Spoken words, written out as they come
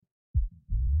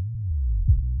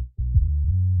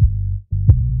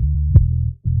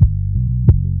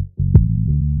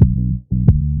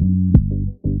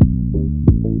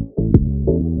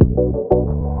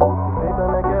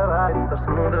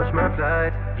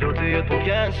Loti jet po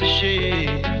kjenë si shi.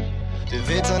 Ty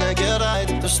vetën e ke rajt,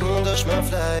 të shmundesh me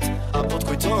flejt, apo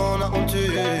t'kujtona unë ty.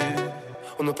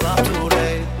 Unë nuk prap t'u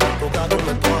rejt, po ka du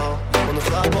me t'po. Unë nuk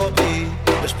prap po pi,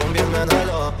 vesh po mbjen me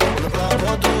n'halo. Unë nuk prap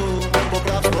po du, po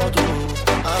prap s'po du.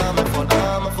 A me fol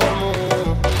mu.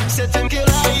 Se tim ke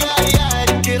raj,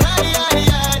 ke raj,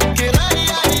 ke raj,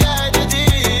 dhe di.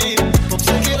 Po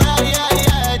pse ke raj,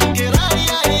 ke raj,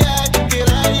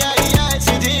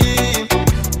 si di.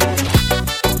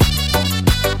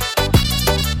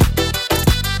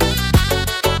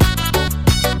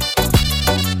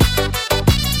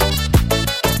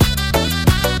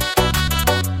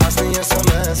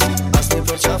 SMS, asni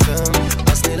për qafem,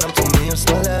 asni ram të mirë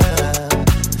s'male.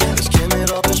 Kemi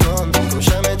rope shmon, ku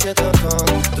sheme tjetër kon,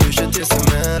 dryshe ti se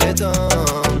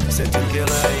meriton. Se ti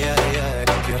kira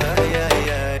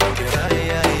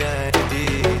di.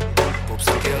 Po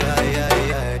pse kira ti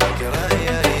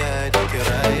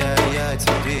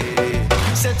di.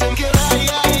 Se ti kira ti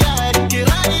di.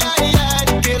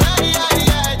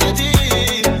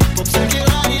 Po pse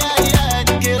kira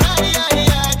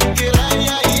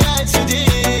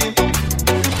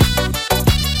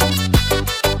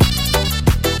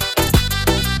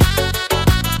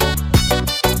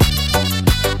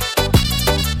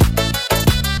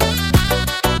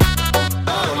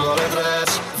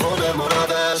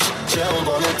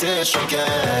shumë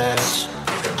keq.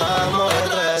 Amor e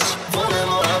dreq, vone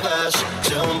mora vesh,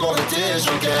 që unë boni ti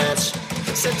shumë keq.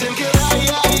 Se tim kiraj,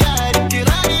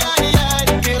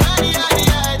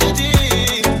 dhe di.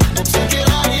 Po pse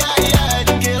kiraj,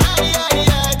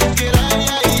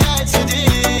 si di.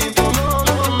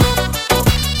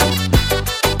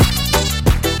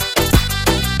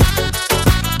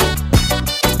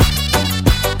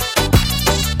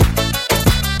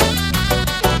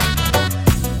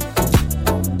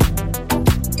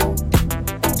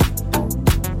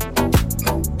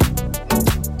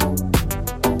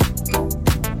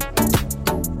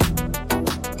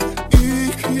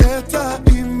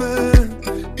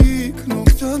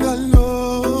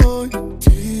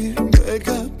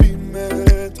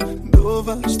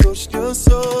 Vazhdosh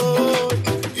njësoj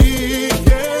I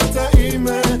jeta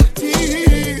ime Ti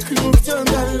nuk të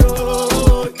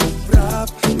ndaloj Prap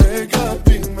me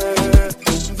gabime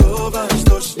Do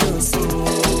vazhdosh njësoj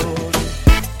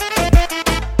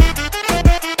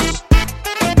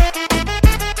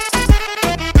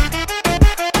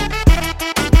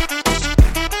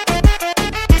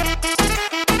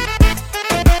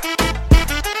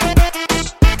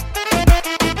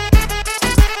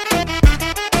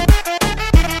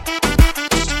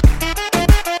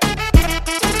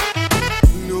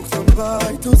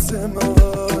Vajto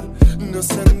zemër,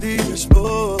 nëse ndihesh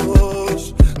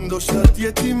bosh Ndoshta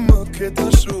t'jeti më ke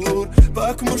dashur,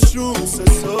 pak më shumë se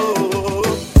sot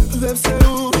Dhe pse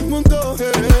unë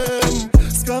mundohem,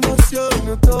 s'kam opcion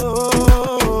në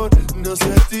dorë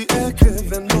Nëse ti e ke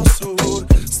vendosur,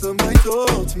 së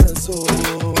majtot me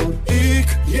zor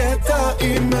Ik jeta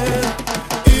ime,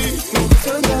 ik nuk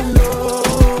të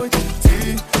ndaloj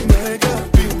Ti me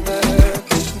gabime,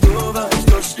 do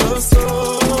vazhdosh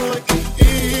njësoj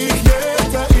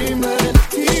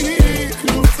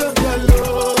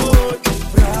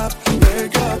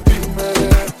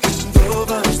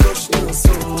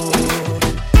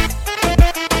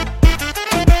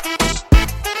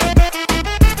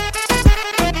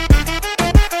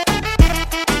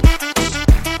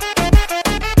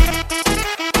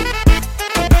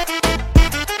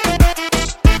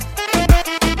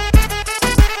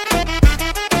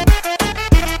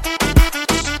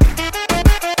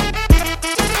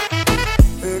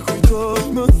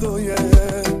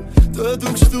Të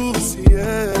duk shtu si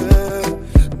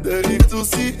deri këtu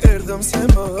si erdëm se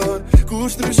mër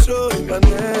Kush ndryshoj nga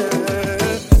ne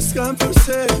S'kam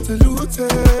përse të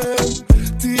lutem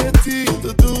Ti e ti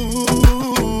të du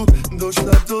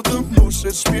Ndoshta do të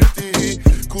mbushet shpirti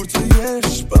Kur të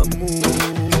jesh pa mu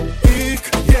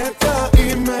Ik jeta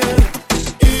ime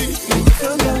Ik nuk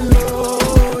të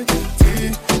ndaloj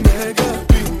Ti me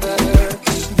gabime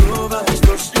Do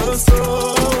vazhdosh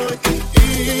njësoj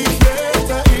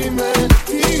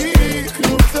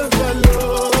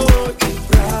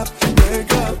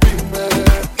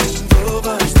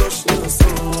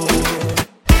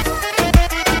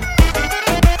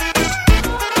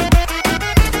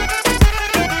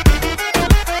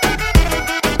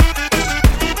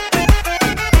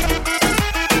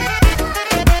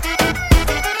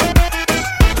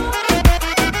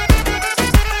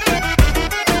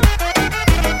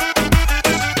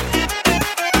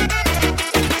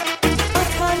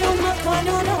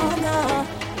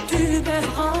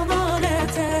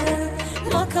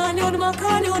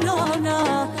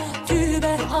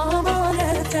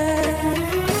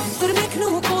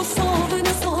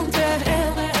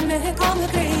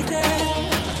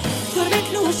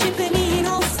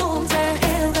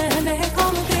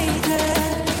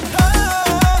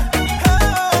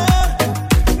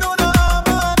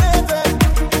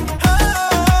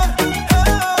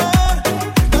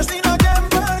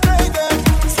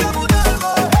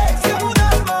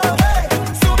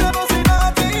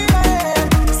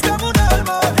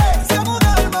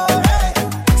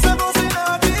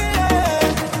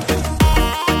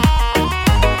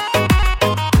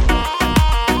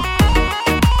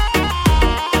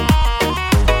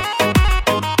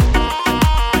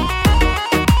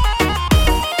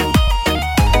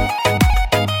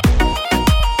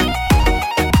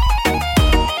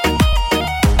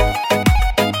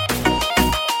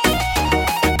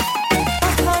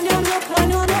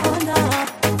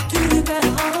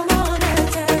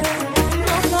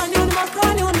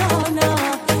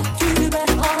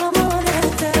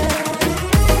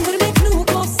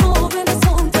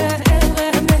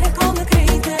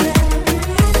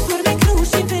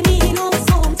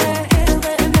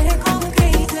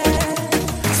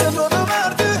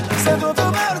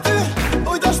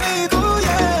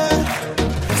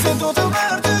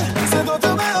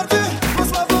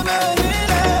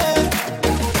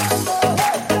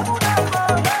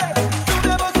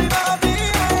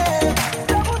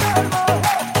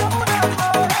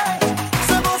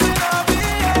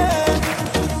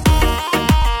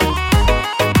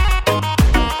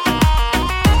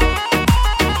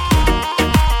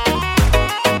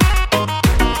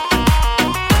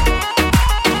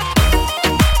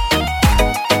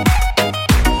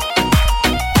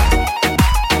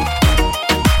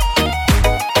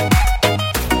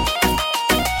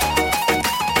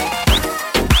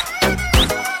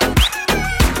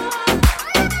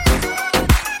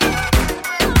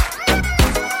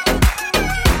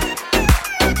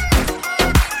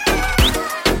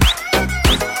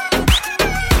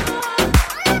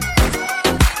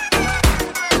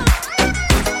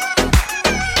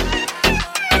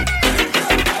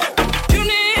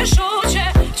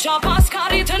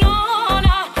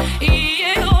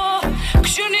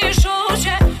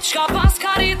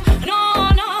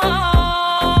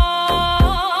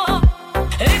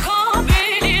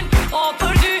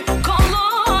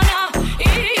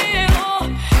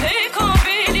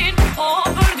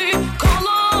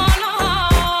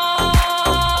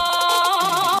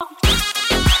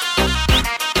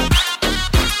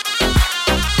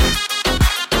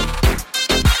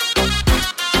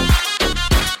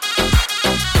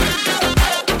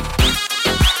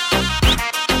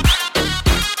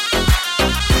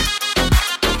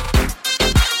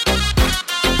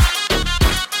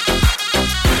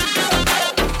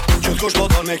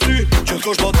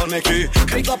me ty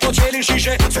Krejt la po qelin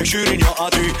shishe, se kshyri një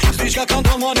aty Zdi qka kanë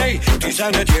do monej, ti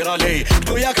sen e tjera lej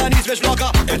Këtu ja ka nis veç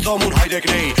bloka, e thomun hajde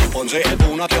knej Po nxe e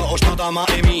puna kjo është nata ma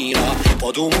e mira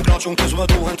Po du mu kraqun kësë më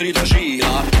duhen tri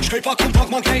dëshira Shkoj pak kun pak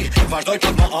ma knej, vazhdoj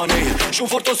pak ma anej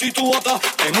Shumë fort të situata,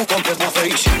 e mu komplet ma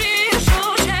fej Shqyri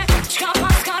shoqe, qka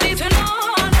pas ka rritë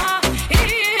nona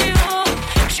Io,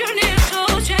 shqyri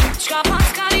shoqe, qka pas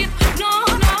ka rritë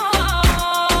nona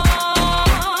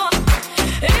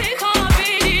E ka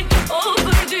bilin, o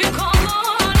për dy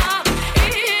kolona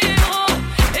Io,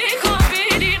 e ka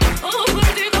bilin, o për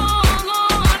dy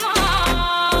kolona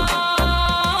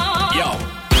Yo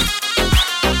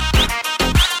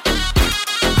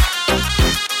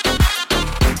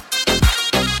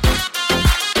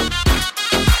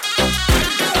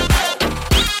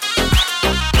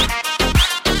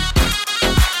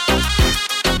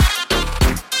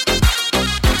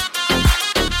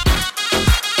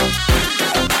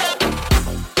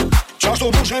Qashtu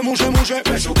mushe,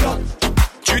 me shukat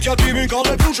Qytja timin ka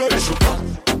dhe pushe, me shukat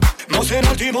Mos e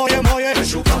nalti moje, me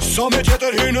shukat Sa me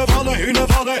tjetër hynë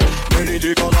vade Meri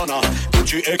di kalana,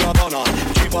 Gucci e kabana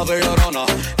Gjipa dhe jarana,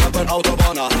 këpër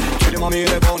autobana Qili ma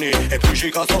mire boni, e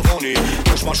pyshi ka sofoni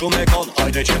Kush ma shumë e kod,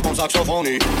 ajde qep mon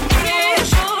saksofoni Shqyri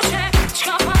shoqe,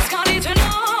 qka pas ka rritë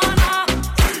nona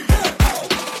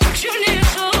Shqyri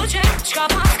shoqe, qka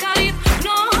pas ka rritë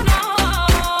nona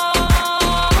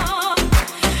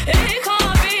E ka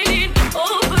bilin, o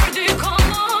për dy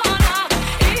kolona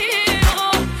Io,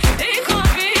 e ka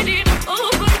bilin, o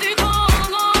për dy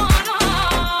kolona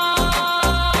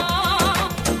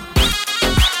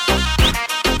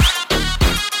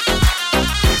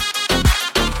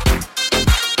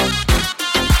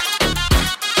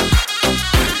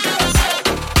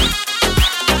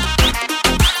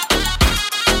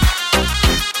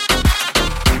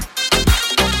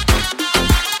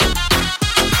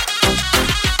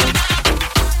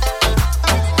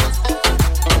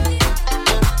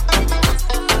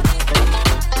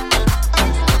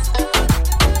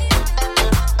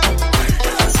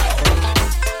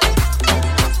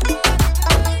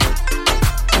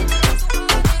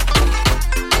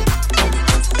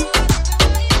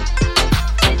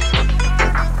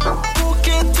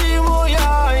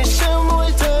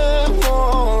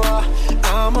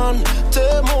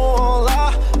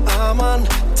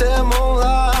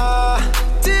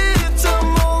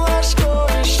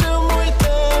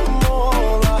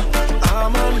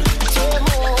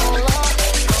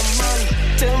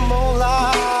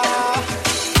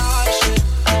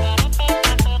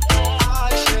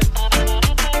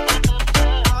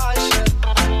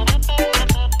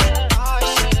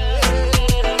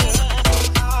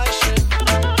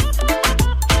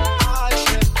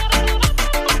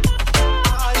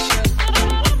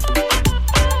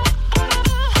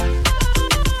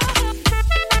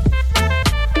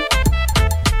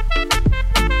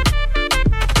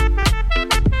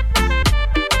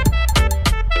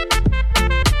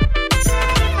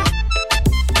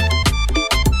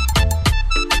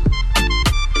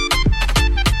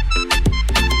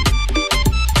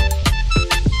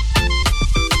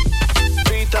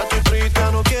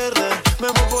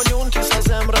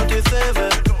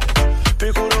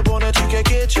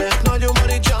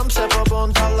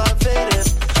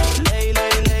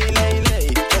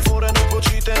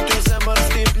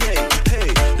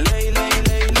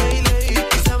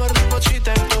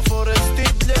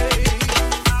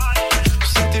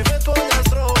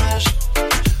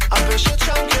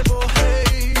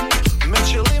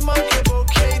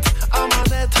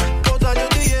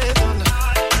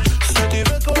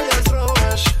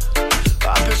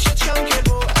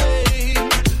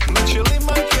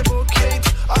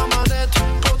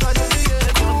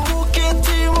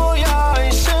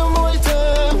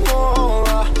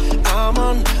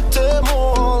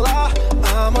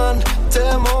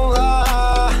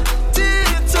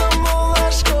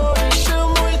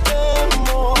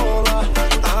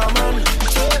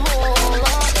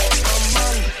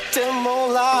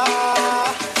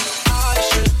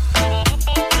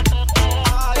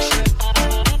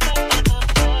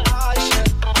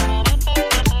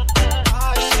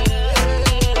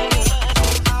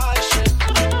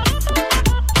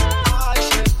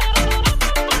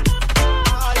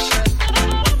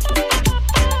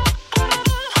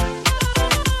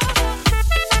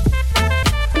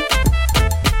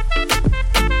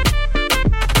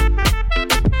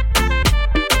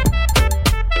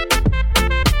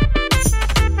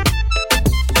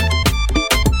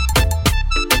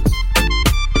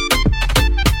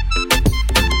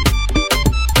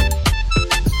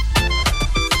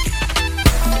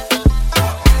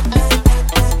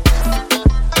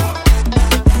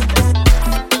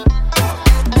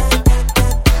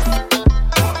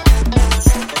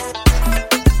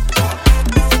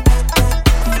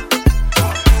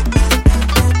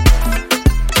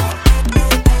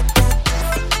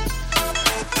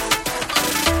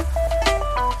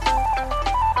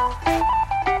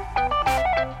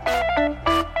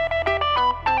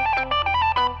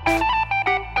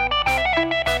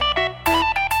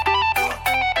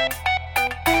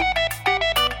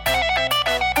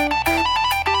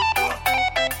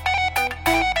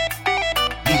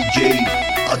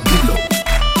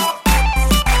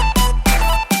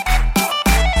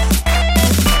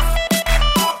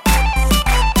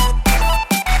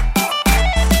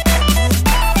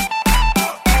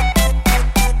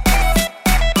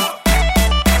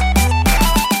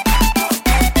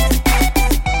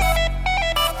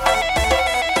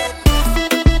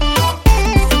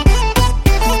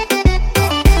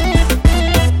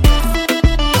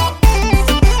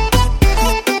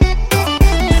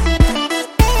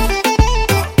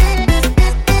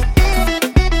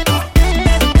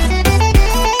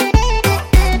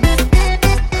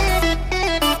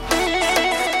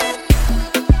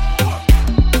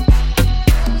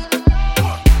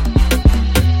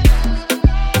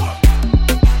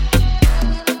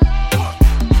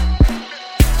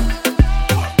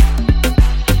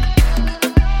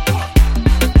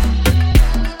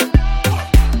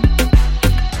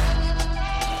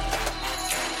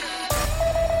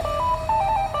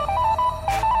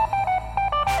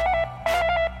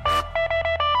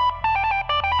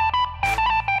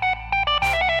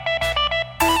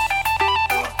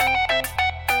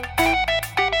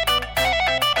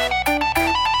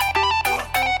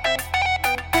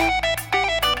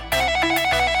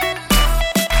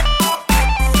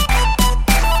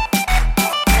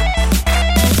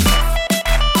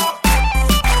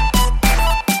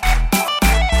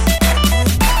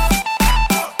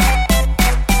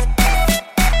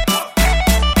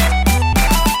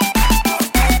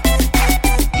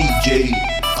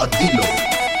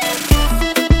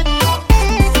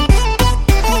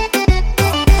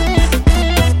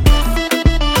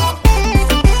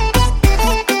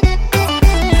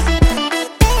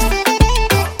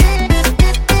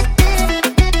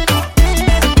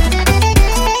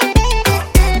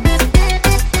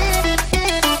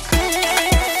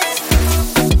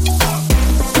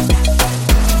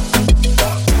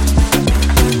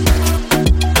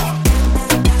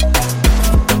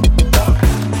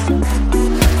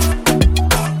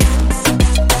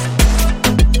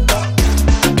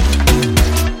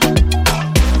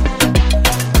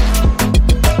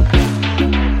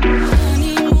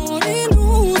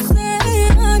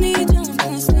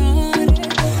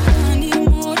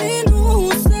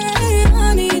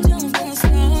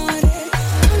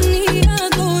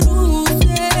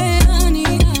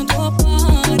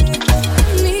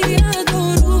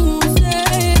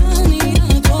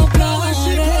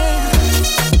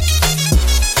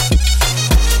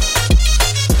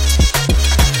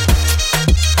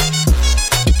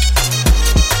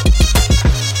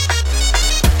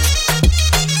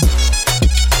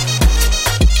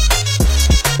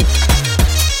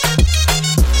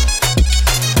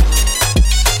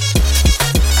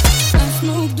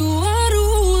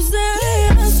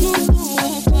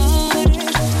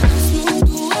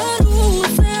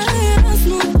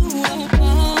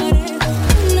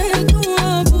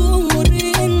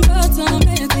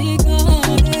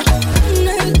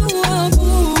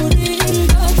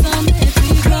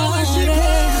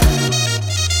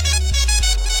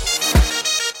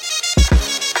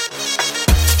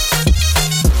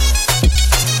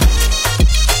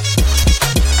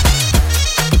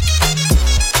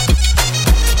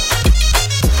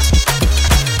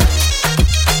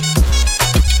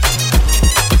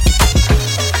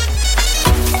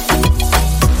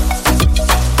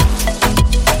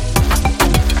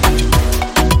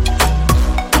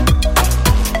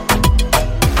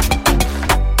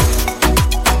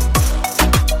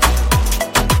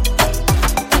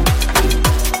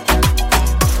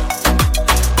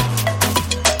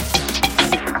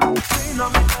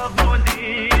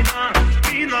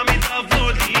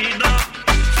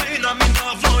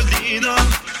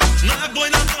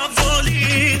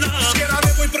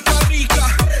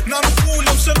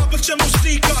pëlqen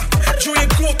muzika, gjuje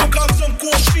kotë ka zëm ku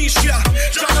është fishja.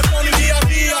 Qa në toni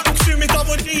dia, ku kësymi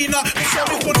tavolina,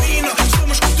 pësami fornina, s'u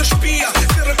më shku të shpia,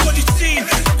 thirë policin,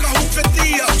 nuk ka hu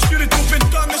vetia, shtyri trupin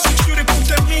tënë si shtyri punë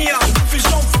të mia, nuk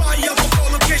fizon faja, po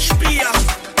kolën ke shpia.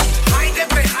 Hajde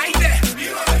bre, hajde,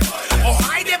 o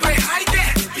hajde bre, hajde,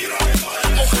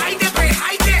 o hajde bre,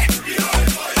 hajde,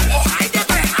 o hajde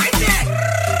bre, hajde.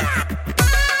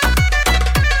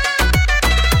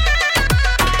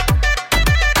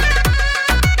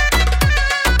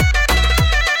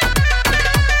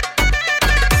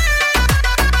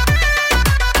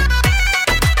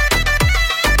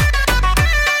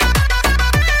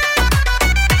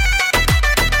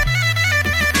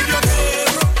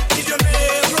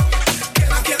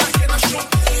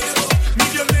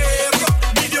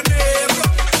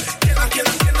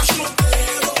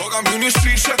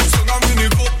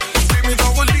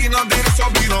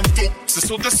 Se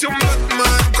sot e s'jom vet me,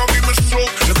 nuk kam vi me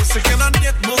shok. Edhe se kena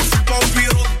njet mos si pa u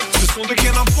pirot. Se sot e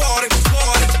kena pare,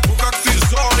 mu ka këthi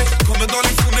zari. Ka me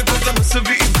dalin funit edhe me se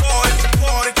vi i pare,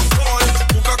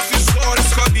 mu ka këthi zari.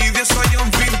 S'ka lidhje sa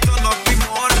jam vim të na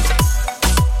primare.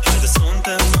 Hajde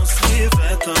sonte mos li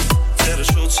vetëm, tere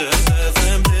shoqe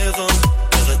edhe mbledhëm,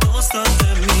 edhe dostat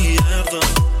e mi erdhëm.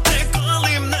 E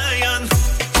kallim ne janë,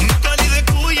 nuk ka lidhe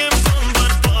ku jem thëm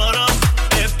për para,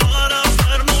 e para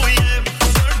për mu jem.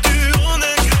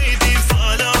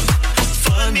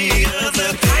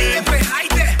 Hajde bre,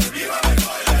 hajde,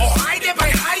 o hajde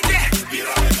bre, hajde,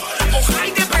 o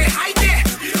hajde bre, hajde,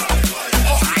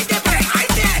 o hajde bre,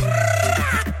 hajde.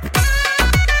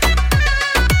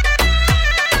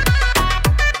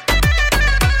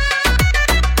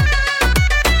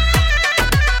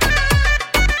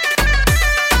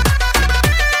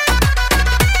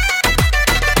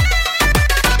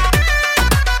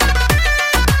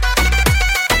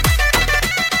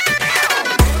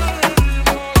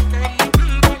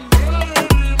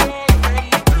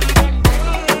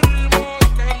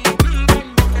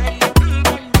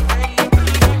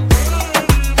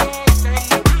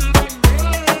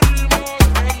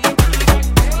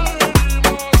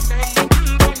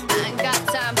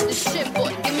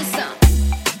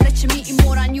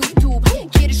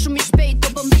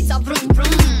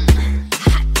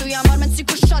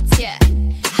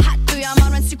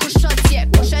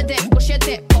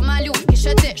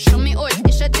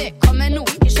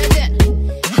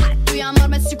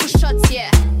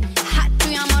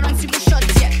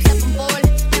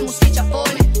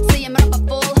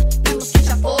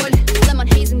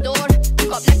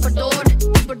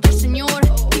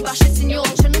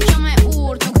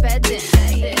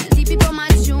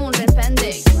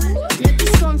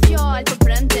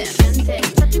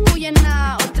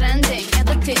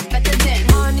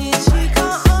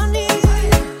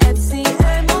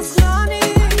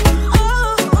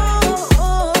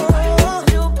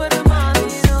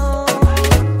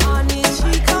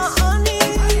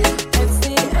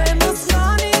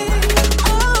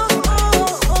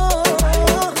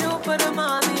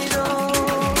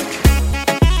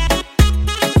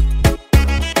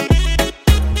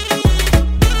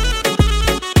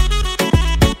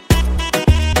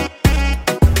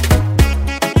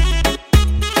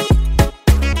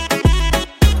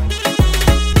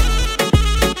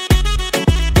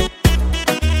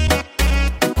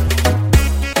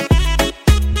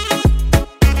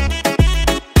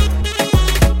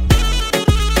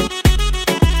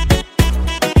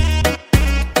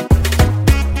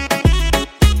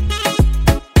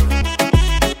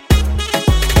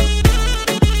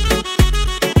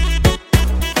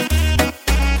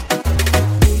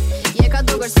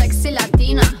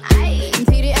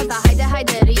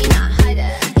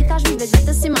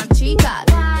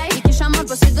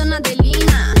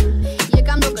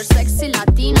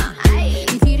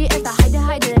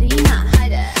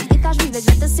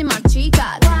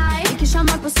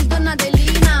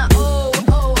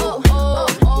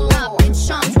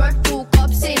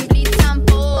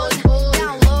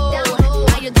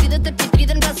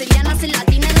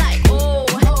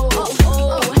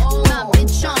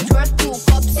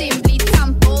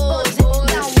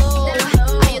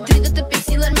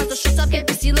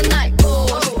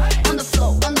 On the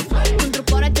flow, con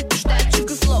truppore te tu stai, ci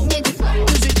flow.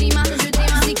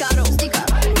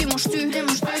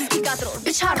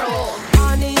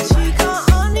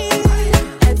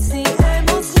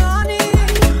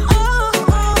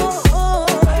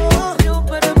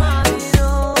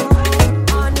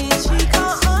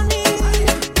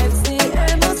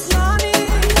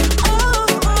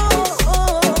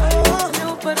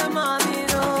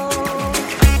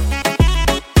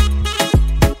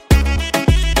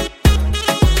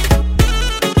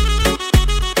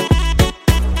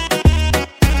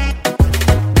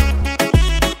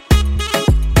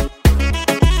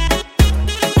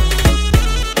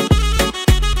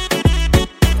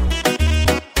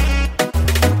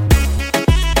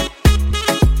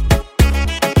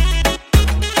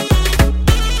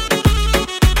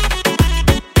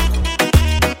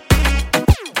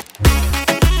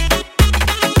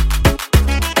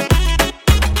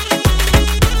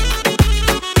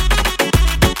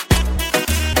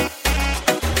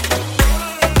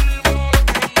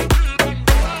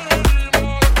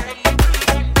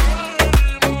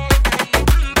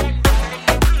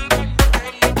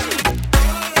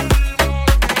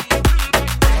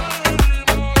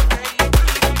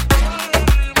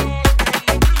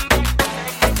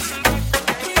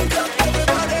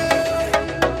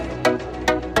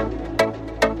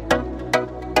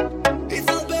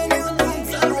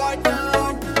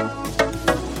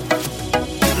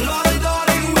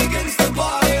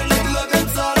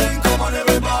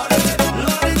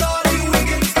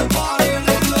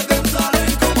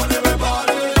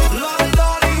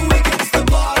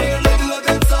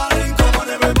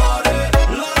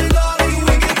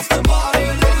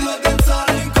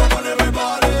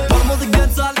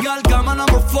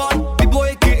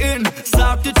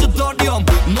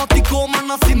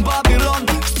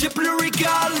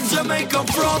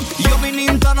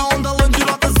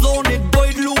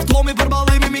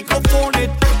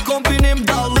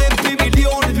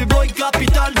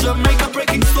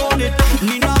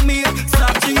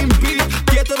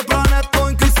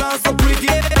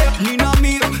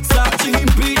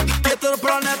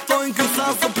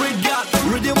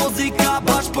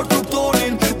 për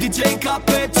truptonin DJ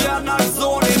Kape që janë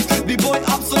arzonin B-boy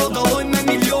absolut dallojnë me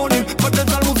milionin për të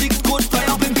dar muzik t'kush ta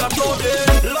japin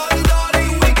kartonin Lari-dari,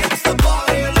 we gets the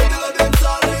party Let's do the dance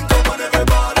all come on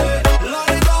everybody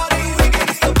Lari-dari, we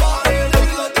gets the party Let's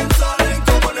do the dance all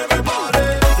come on everybody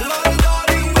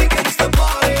Lari-dari, we gets the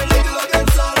party Let's do the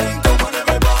dance all come on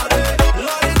everybody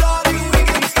Lari-dari, we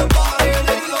gets the party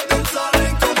Let's do the dance all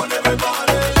come on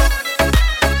everybody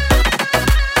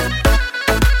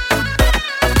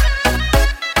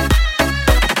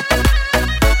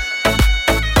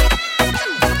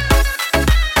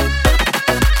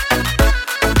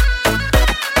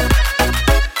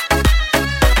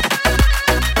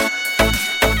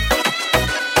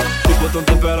Don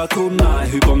temperatur naj,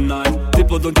 hypom naj Ti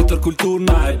po don tjetër kultur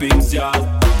naj, bim zjall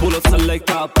Pull up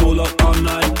selecta, pull up all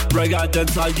night Rega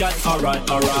dance all jet, alright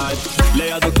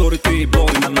Leja doktorit ti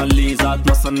bojnë analizat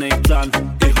Masa nejt plan,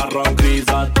 I harron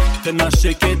krizat Tena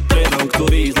shake it, trejron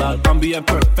këtu rizat I'm being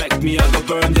perfect, me I go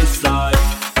burn this side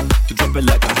Drop it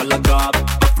like a helicopter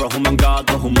Afra hum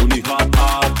ngada, hum uni hot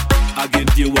I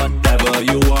give you whatever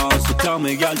you want So tell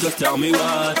me, girl, just tell me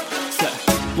what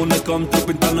Unë kom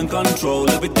trupin ta në control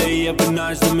Every day, every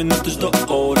night, some minutos çdo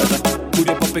orë Kur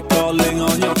je pop calling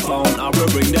on your phone I will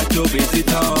bring that to busy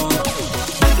town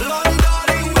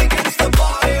Lari-dari, we gets the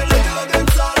party Let's do the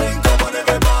dance all come on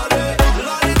everybody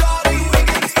Lari-dari, we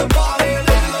gets the party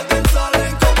Let's do the dance all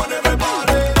come on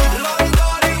everybody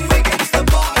Lari-dari, we gets the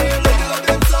party Let's do the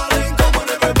dance all come on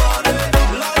everybody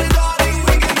Lari-dari,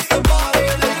 we gets the party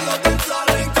Let's do the dance all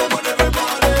come on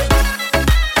everybody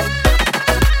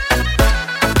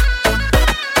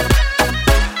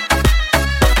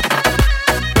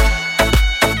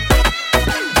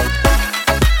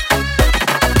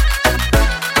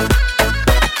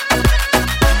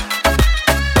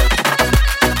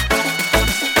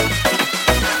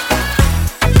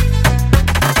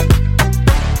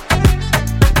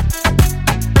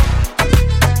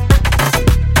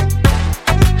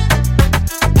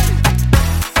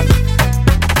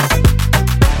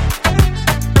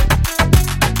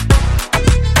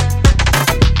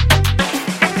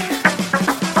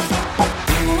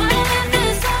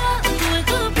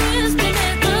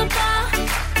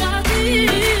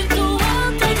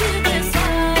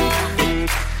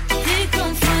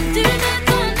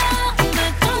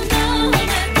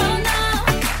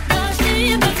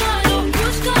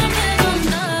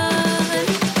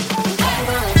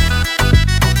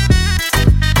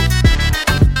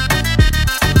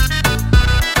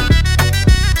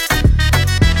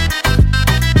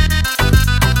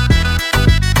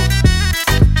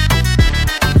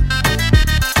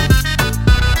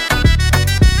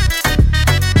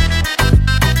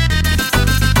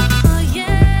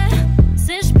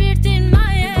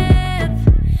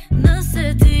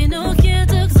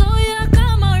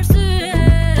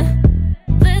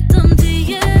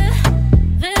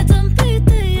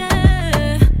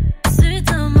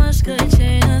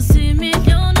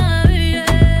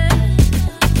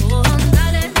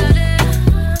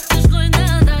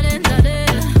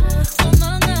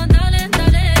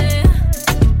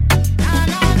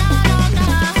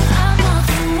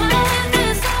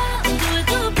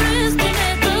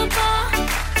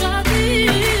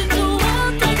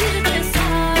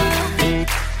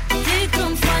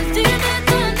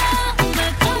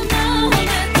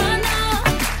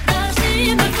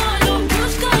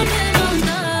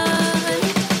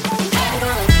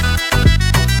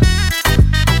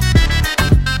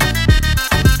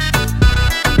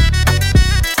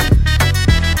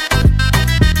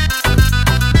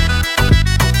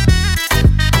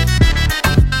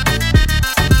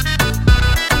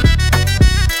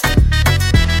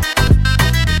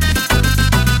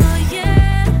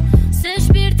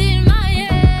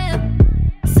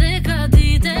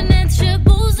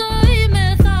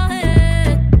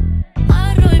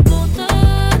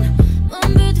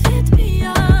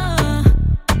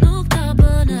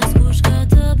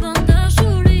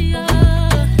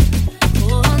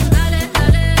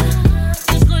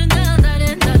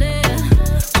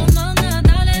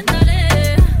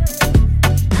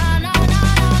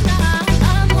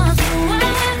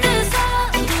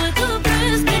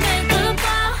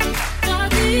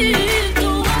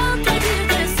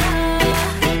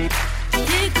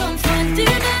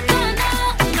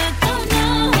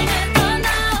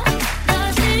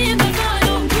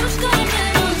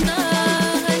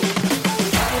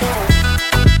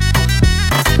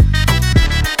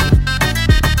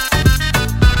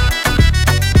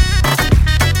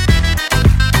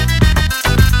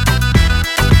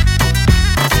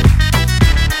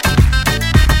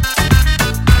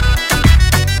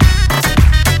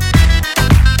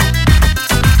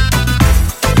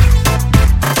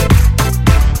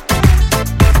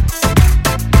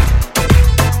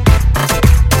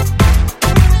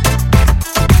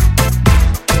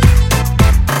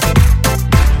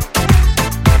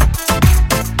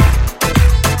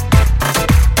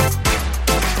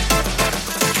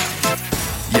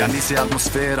si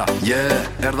atmosfera, yeah.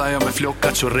 Erdha jo me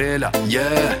flokka qorrela,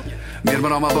 yeah. Mirë më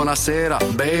rama bonasera,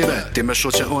 baby. Ti me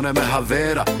shoqe une me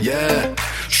havera, yeah.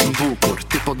 Shumë bukur,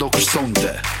 ti po do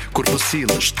kështonde. Kur po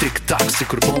silësh, tik-tak si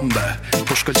kur bombe.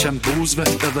 Po shkëlqen buzve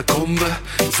edhe kombe.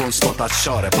 Fon s'po ta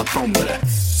qare pa tombre.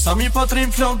 Sa mi po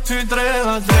trim flok ty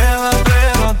drela, drela,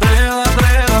 drela, drela,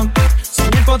 drela. Sa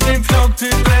mi po trim flok ty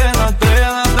drela,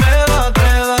 drela, drela,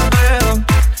 drela, drela.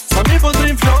 Sa mi po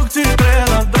trim flok ty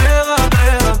drela, drela,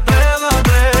 drela, drela,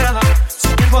 drela. Sa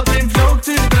mi po trim flok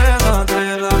ty drela,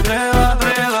 drela, drela,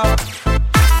 drela.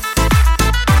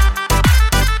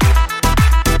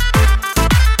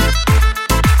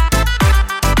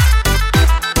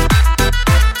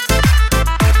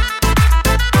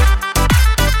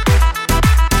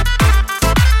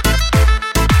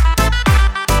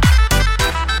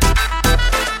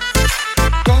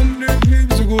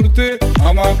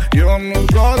 Jo nuk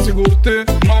ka sigur ti,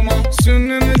 mama.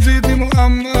 Synin e gjiti mu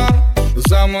amma,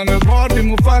 zemën e vardi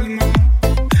mu falma.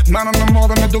 Mena me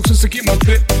madhe me dokse se ki ma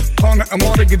ti. Kane e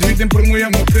mare këtë vitin për mu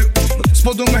jem më ti.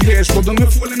 S'po du me hesh, po du me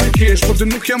fulli me kesh. Po ti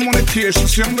nuk jam unë e tjesh,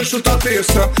 që jam vesh të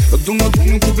atesa. Du me du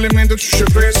në komplimente që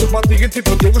shëvese. Pa ti ti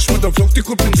po dogosh me do vlog ti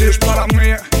kur pëndjesh para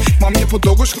meje. Mami po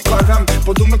dogosh ku ka hem.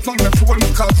 Po du me thon me full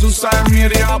me ka zu sa e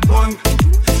mirë ja bën.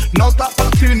 Nota pa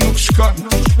ty nuk shkon,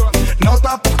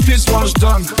 nota pa ty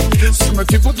s'vazhdon. Se me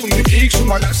ti po du me ik,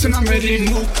 shumë alak se na meri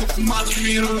nuk ma të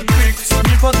mirë dhe pik. Sa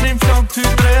mi po trim flok ty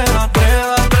drela,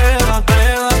 drela, drela,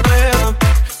 drela, drela.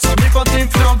 Sa mi po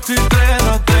trim flok ty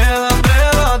drela, drela,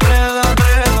 drela, drela,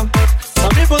 drela.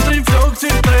 Sa mi po trim flok ty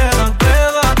drela,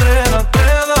 drela, drela,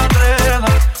 drela,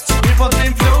 drela. Sa mi po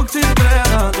trim flok ty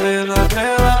drela, drela,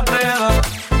 drela, drela.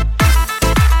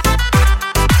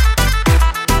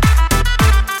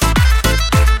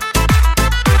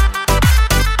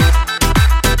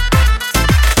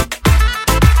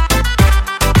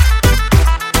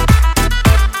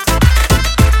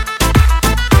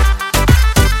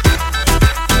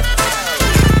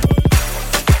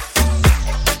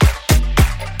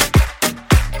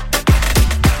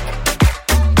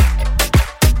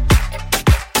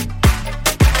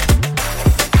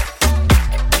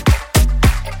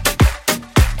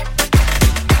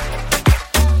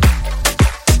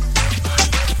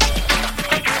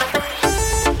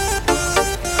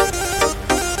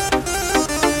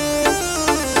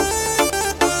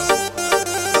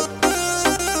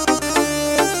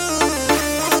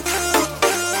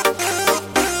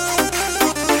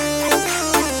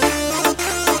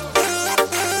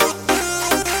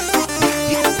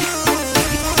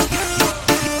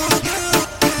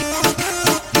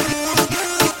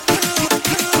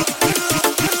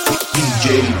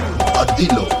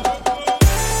 Adilo.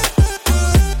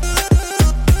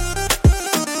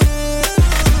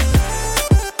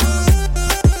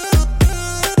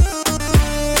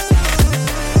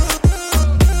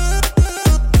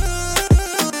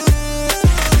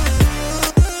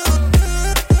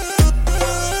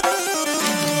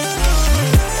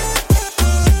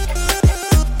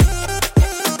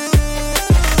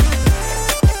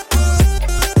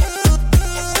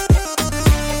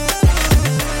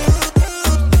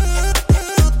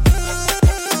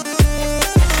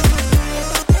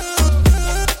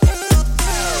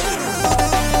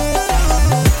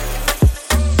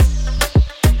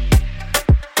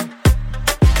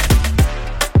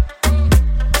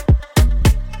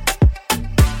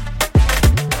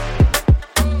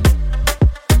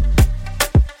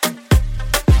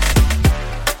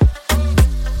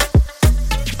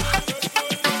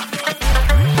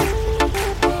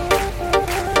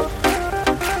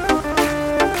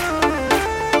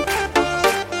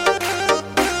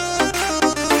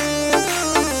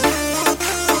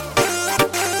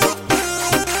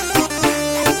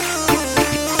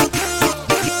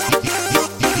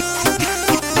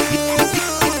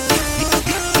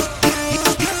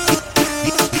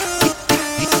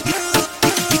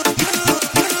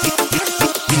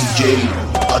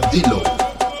 Adilo.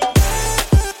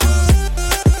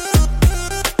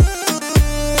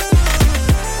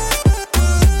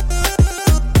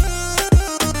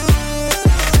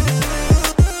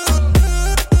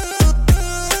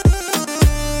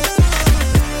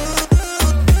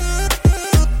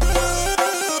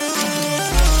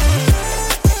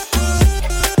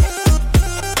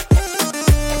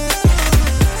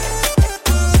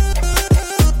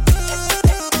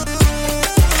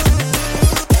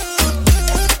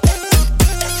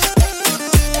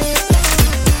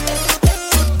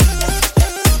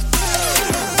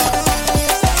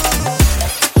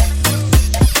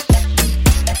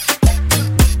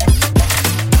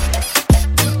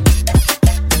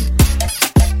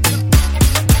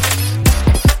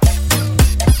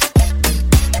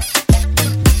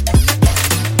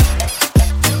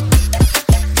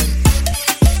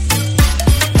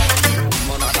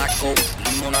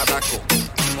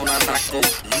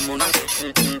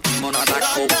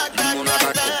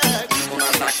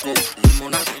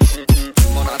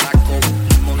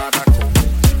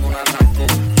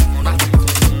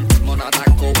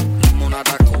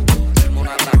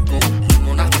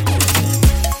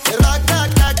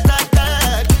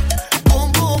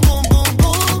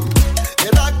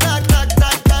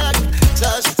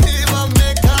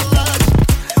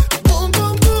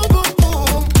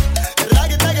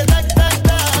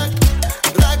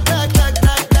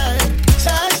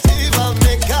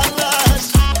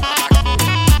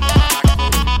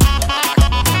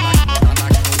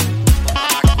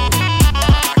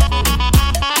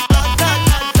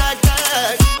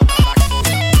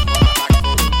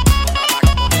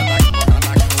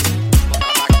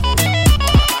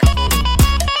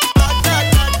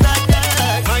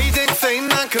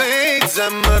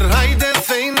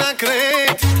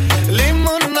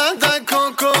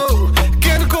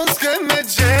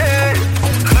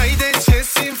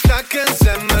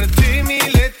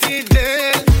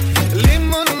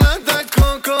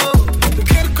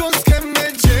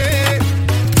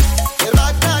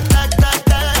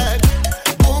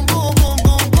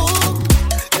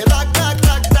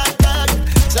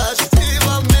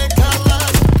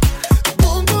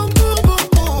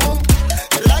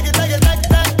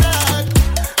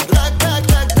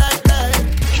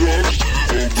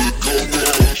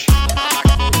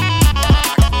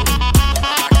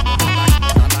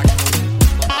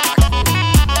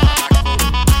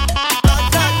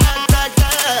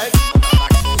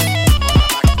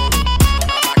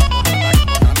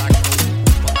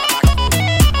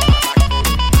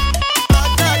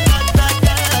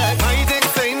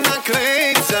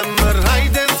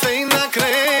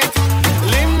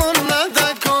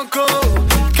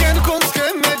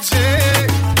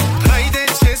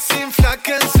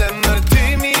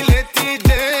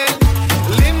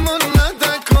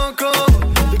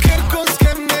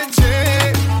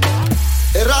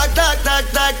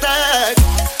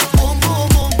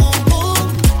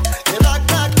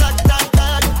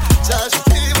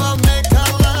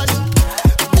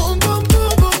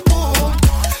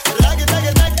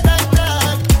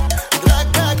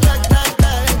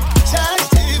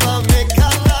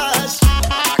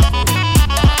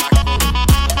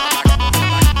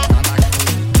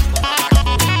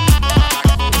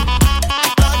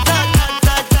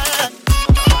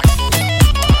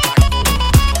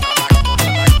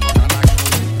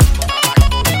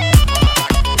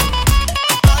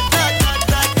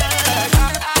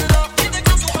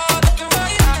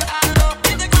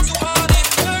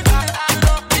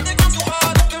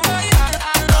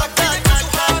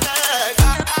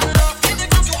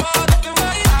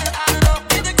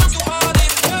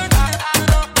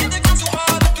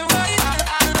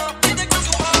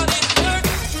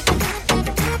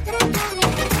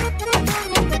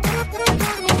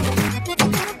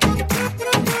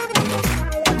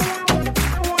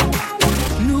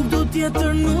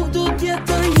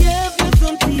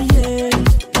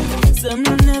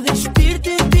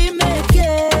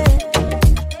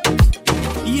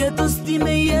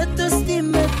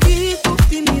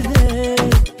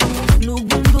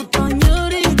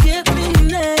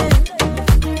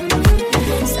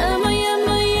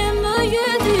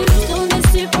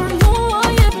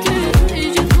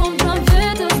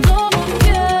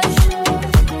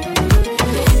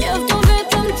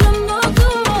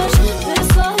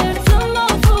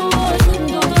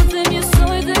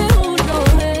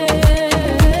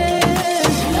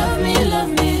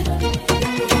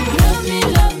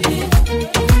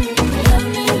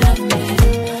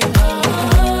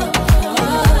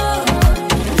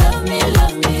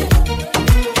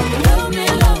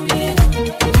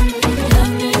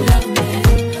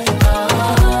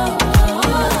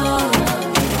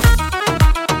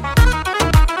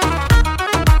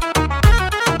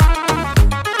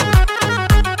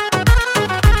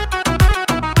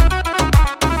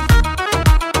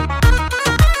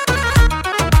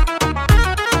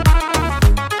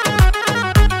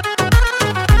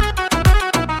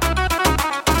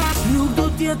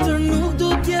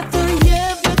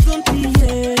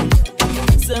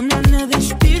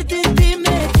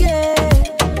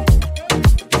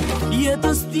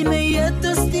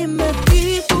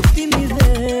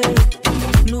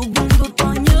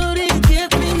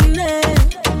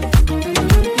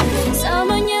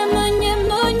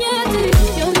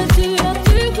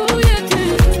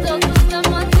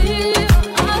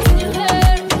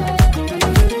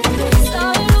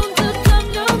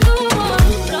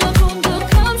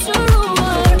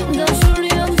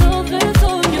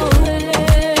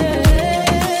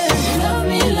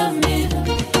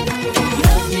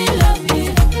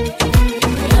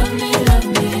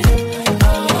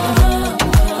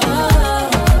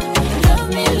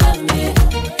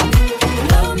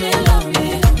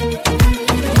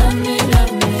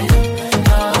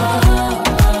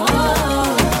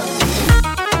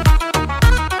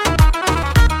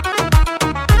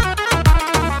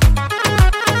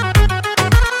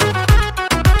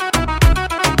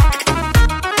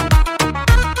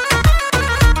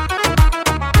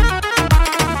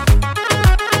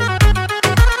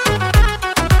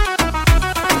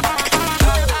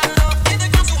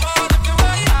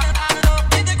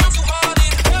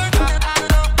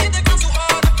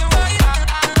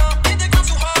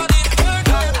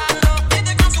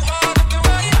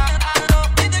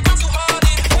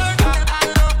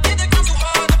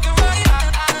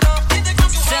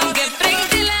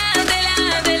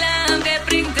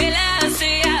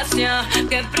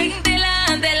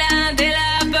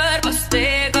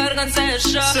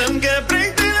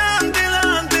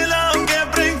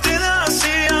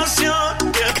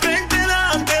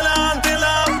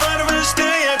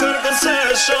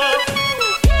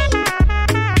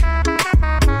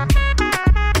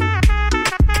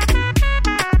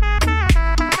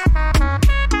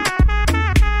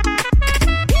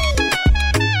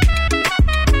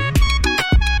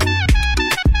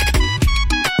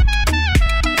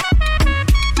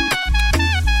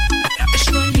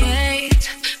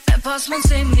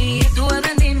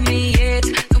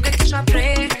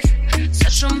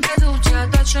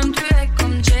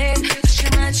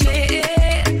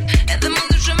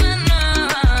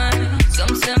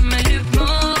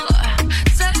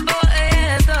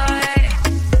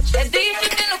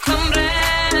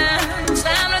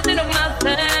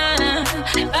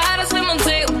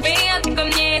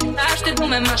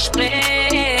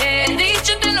 shprej. Di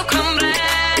që ti nuk më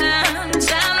mbren,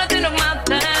 zemra ti nuk ma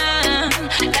den.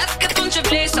 Letë këtë pun që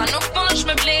vlej, sa nuk punësh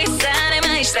me vlej, se ne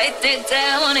me i shtrejti te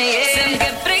unë je. Se m'ke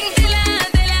pring dila,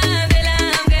 dila, dila,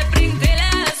 m'ke pring dila,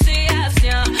 si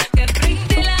asja. M'ke pring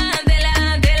dila, dila,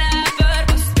 dila, për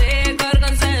poste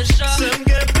kërgën se shoh. Se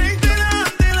m'ke pring dila,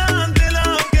 dila, dila,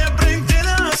 m'ke pring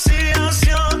dila, si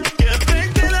asja. M'ke pring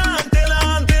dila, dila,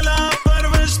 dila, për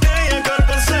poste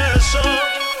kërgën se shoh.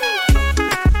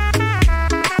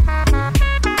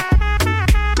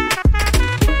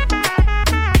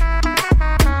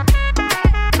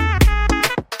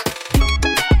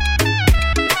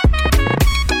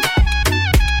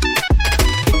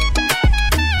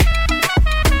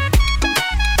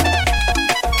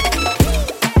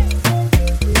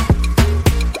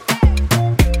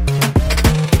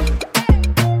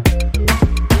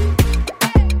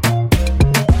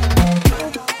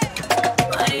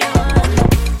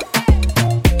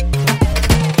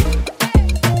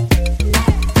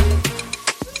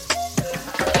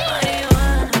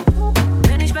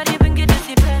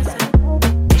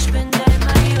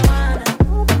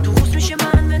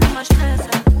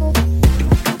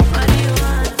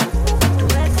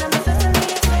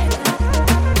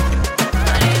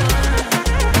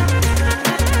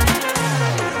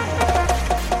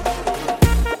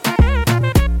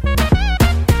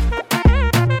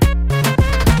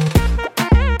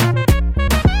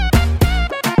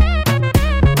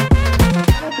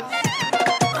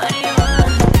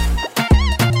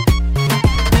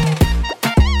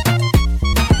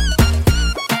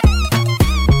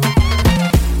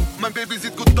 Mein Baby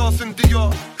sieht gut aus in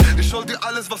Dior. Ich hol dir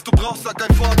alles, was du brauchst, sag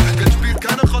ein Wort. Geld spielt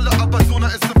keine Rolle, aber Sona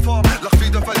ist in Form. Lach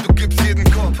wieder, weil du gibst jeden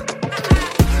Kopf.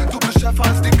 Du bist schärfer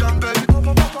als die Gun, Baby.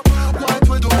 White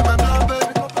Widow in meinem Arm,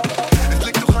 Baby. Es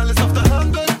liegt doch alles auf der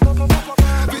Hand, Baby.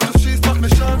 Wie du schießt, mach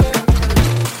mich an.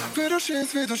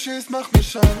 Wie du schießt, mach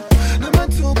mich an. Nimm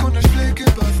einen Zug und ich flieg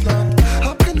übers Land.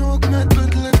 Hab genug mit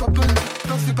Bündel in Verbünden.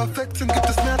 Dass wir perfekt sind, gibt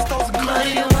es mehr als 1000 Grund.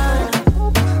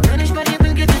 Wenn ich bei dir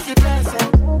bin, geht es dir besser.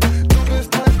 Du bist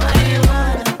mein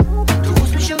Marihuana. Du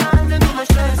rufst mich immer an, wenn du mal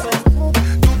Stress hast.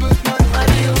 Du bist mein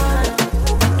Marihuana.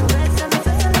 Du hältst an mir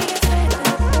fest, an mir jetzt weiter.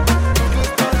 Du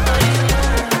bist mein Marihuana.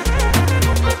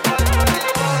 Du bist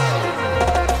mein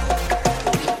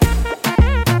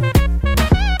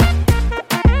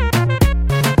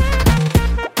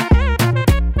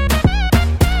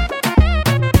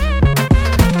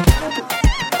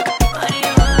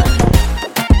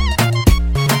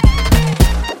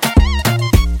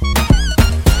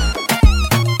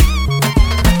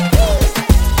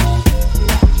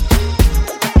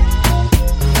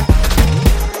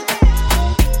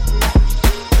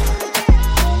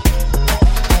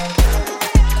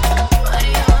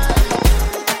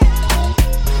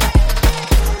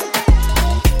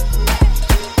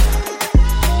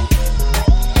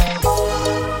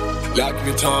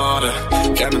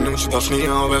Kemi nuk që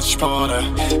dashnia o veç shpare.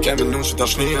 Kemi nuk që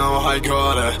dashnia o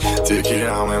hajgare. Ti ki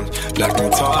jamin lak një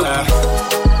tare.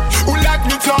 U lak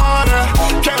një tare.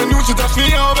 Kemi nuk që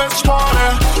dashnia o veç shpare.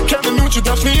 Kemi nuk që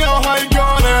dashnia o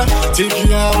hajgare. Ti ki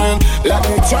jamin lak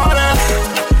një tare.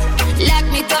 Lak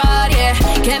mi tarje,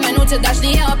 ke menu që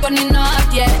dashnia për një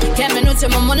natje. Ke menu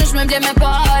që më mënësh me mble me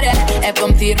pare. E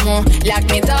po m'thirë mu, lak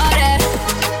mi tare.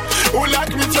 U lak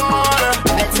një tare.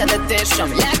 Veç edhe ti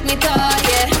shumë, lak mi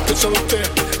tarje. Veç edhe ti,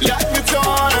 lak një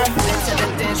tare. Veç edhe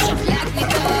ti shumë, lak mi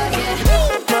tarje.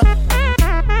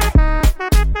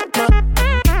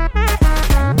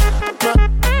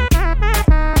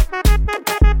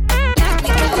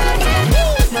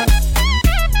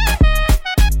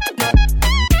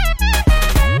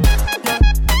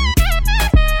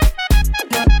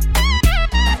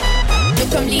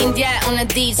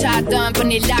 Di qa dëm për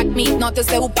një lak mit Notës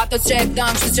e u pato që e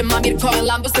dëm Shtu që ma mirë kojnë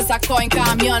lambës të sakojnë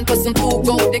kamion Po sën tu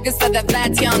go, digës edhe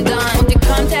vet janë dëm Unë t'i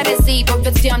këm terezi, po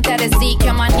vetë janë terezi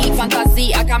Kjo ma një fantazi,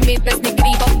 a kam bit pes një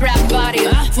gri Po prap bari,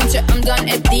 fun që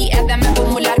ndën e di Edhe me po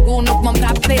mu largu, nuk më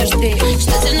mrap peshti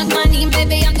Shtu që nuk ma një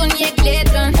bebe jam të një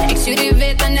kletën E këshyri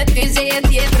vetën e ty zhe e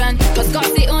tjetërën Po s'ka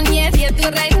si unë jet,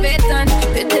 jetu rej vetën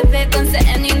Pyte vetën se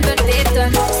e njën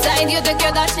vërtetën Sa idiot e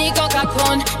kjo dash një koka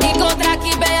kon Një kotra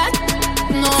ki bejat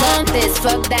No, this,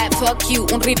 fuck that, fuck you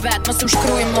Unë ribet, mos u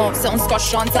shkruj mo Se unë s'ka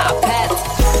shanca apet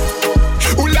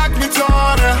U lak mi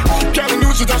tare. Kemi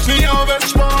nuk që dashnia o veç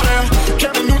shpare.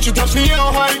 Kemi nuk që dashnia o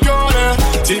hajgare.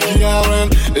 Ti ki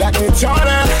jamin lak mi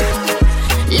tare.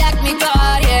 Lak mi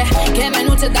tarje, ke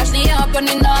menu që dashnia për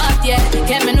një natje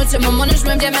Ke menu që më mënësh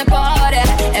me mble me pare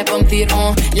E po m'thirë mu,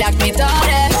 lak mi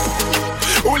tare.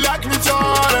 U lak mi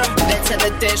tare. Veç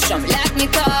edhe ti shumë, lak mi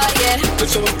tarje.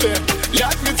 Veç edhe ti,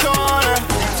 lak mi tare.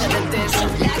 Veç edhe ti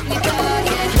shumë, lak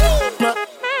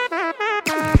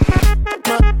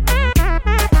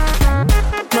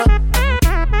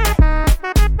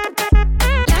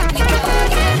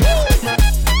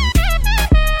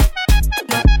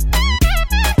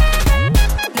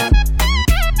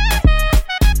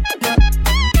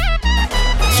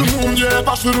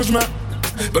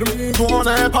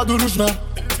Ona e pa durushme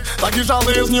Ta kisha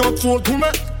dhe jes një të fort pume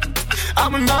A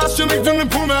më nas që me këtë në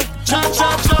pume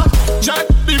Gjaj,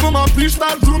 libu ma prish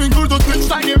ta drumin kur do të të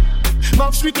shtajim Ma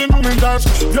të shpite në me ndash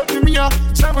Vjotë në mija,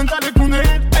 që më ndale pune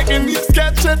E ke një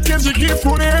sket që t'ken që ki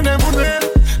fune e mune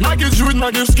Na ke gjujt,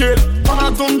 na ke shkel Ona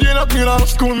do ndjerat mira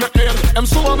në shkun me er E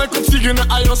mësova me këtësikën e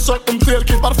ajo sot më tërë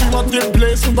Ki parfimat t'jem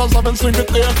blesë Në dalë zaben së në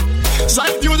këtë er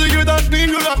Zaj t'ju dhe këtë ashtë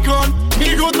një ngër atë kon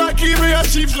Një këtë na kime ja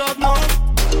qip shrat ma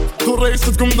Tu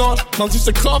rejsët këm dash Në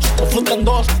nëzisht e kapsh, o fund të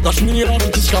ndash Dash një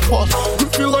rafën që s'ka pash Kur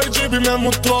filloj gjebi me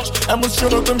mu trash E më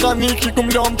shqyrë të nda një ki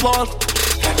këm lëmë plash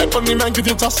E për një men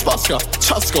këtë qas paska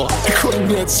Qaska, e kur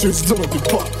njëtë që s'do me t'i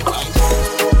pa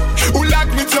U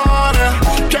lak mi tare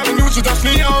Kemi nu që tash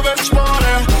një jo veç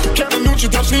pare Kemi nu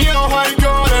që tash një jo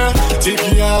hajgare Ti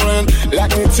ki jaren,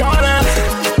 lak mi tare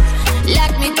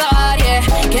Lak mi tarje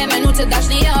Keme nu që dash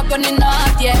një jo për një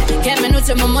natje Keme nu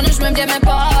që më mënësh me mdje me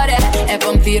pare E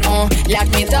për më thirë lak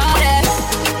mi tare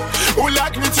U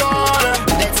lak mi tare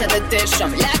Veç se dhe të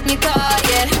shumë lak mi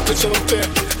tarje Veç se dhe të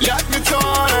lak mi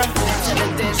tare Veç se dhe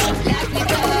të shumë lak mi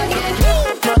tarje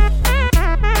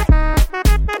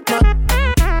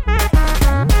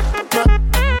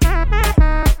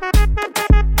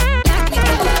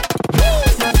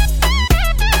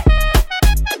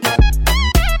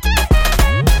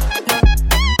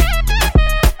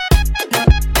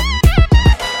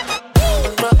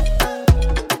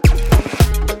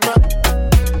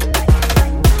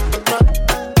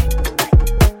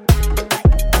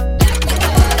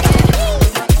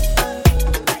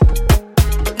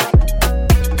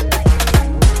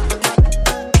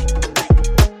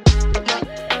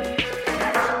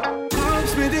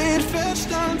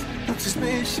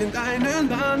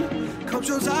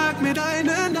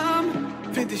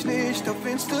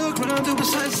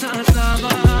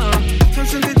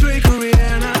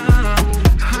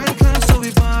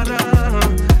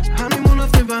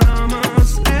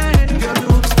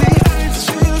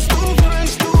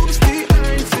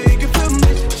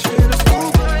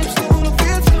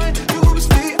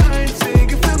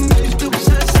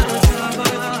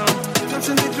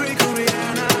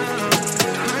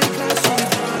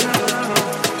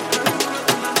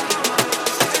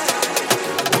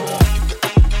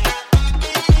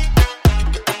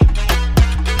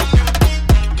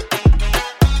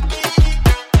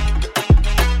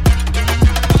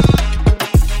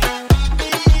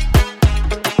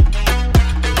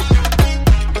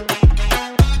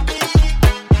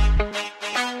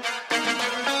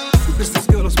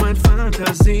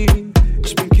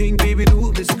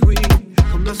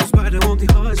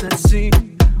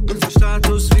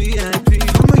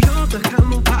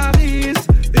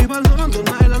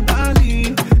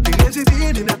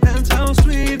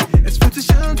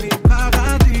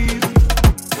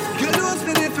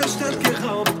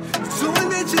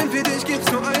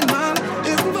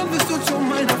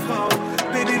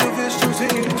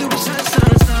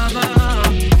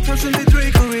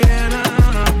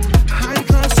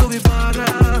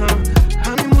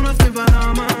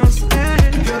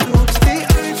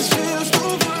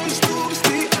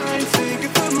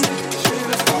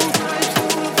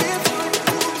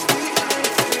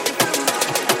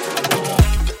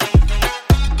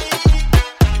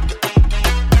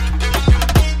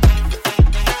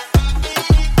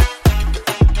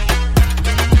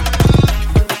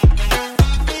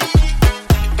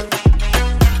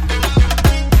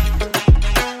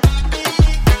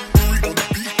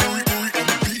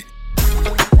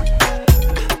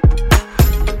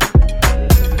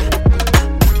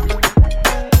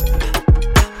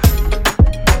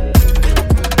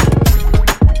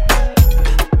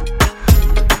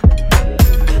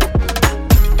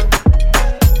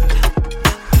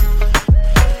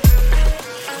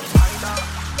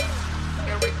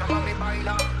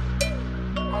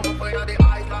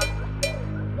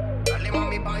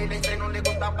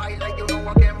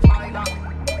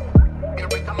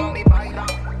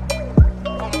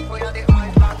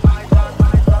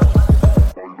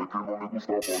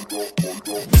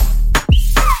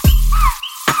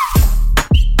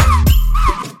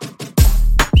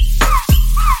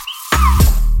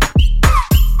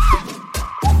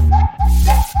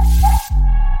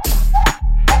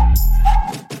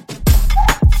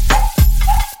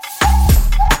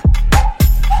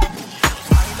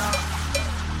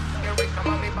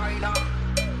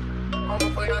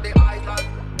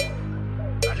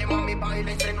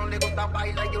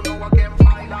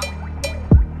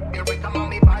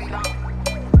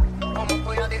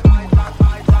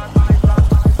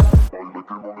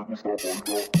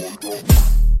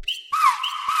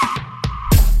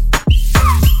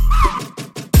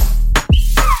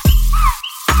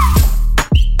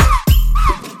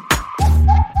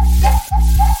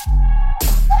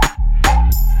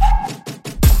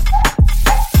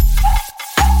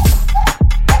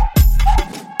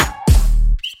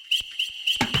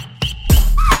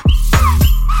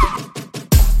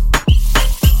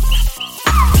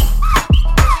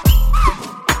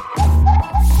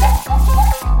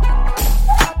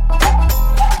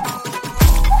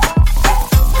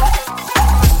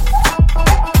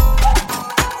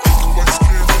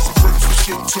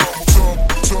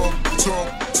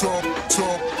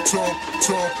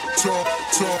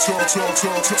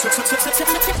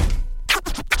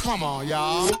Come on,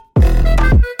 y'all.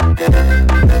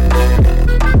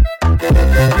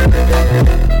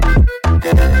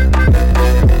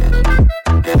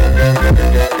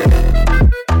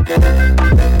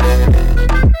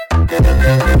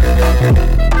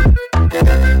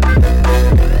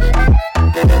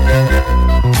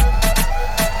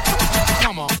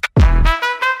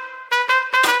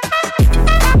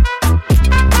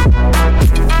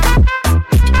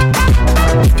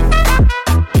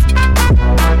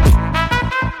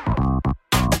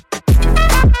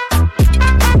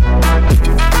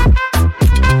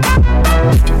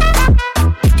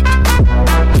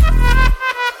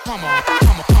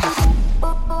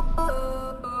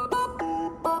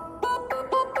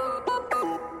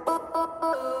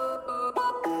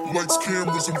 Lights,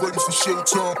 cameras, I'm ready for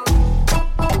showtime.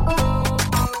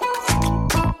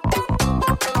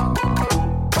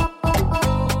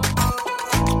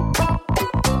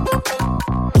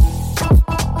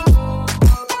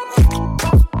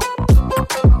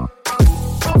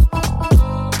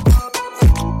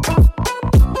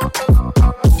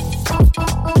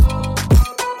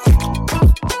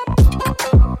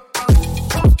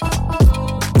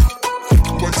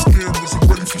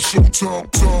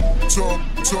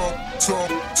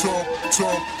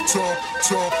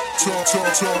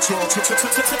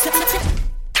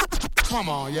 Come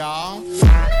on, y'all.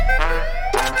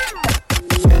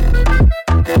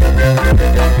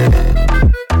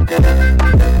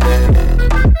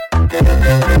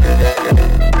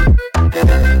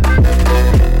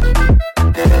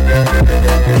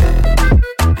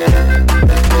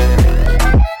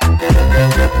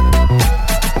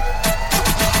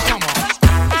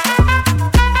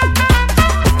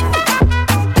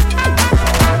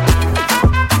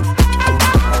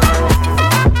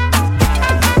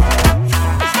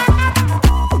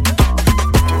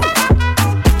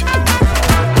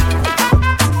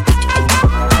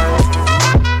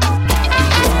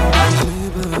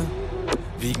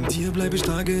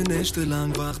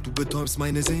 Nächtelang wach, du betäubst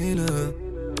meine Seele.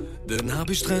 Dann hab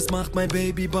ich Stress, macht mein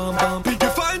Baby bam bam. Bin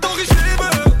gefallen, doch ich lebe.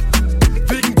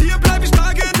 Wegen dir bleib ich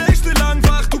Tage, nächtelang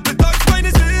wach, du betäubst meine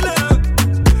Seele.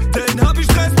 Dann hab ich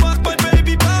Stress, macht mein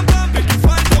Baby bam bam. Bin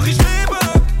gefallen, doch ich lebe.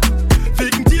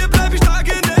 Wegen dir bleib ich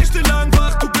Tage, nächtelang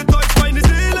wach, du betäubst meine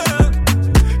Seele.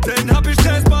 Dann hab ich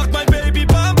Stress, macht mein Baby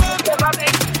bam bam.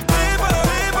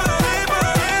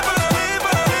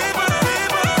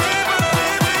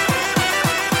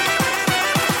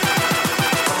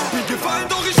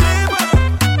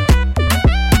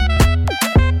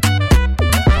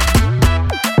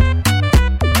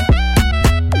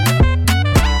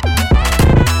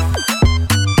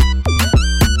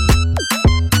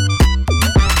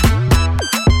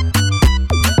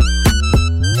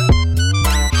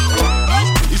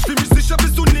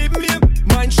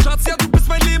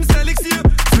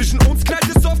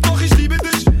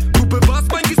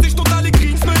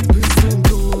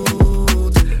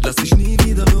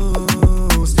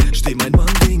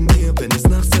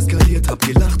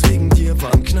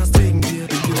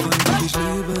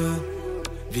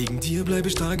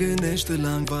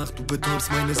 Nächtelang wach, du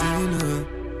betäubst meine Seele.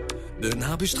 Dann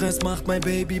hab ich Stress, macht mein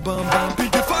Baby bam bam. Bin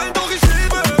gefallen, doch ich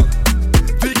lebe.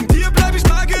 Wegen dir bleib ich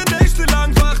Tage,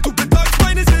 nächtelang wach, du betäubst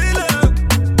meine Seele.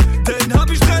 Dann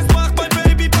hab ich Stress, macht mein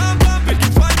Baby bam bam. Bin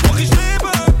gefallen, doch ich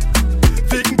lebe.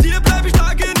 Wegen dir bleib ich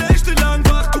Tage, nächtelang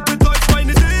wach, du betäubst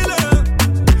meine Seele.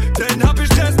 Dann hab ich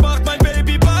Stress, macht mein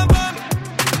Baby bam bam.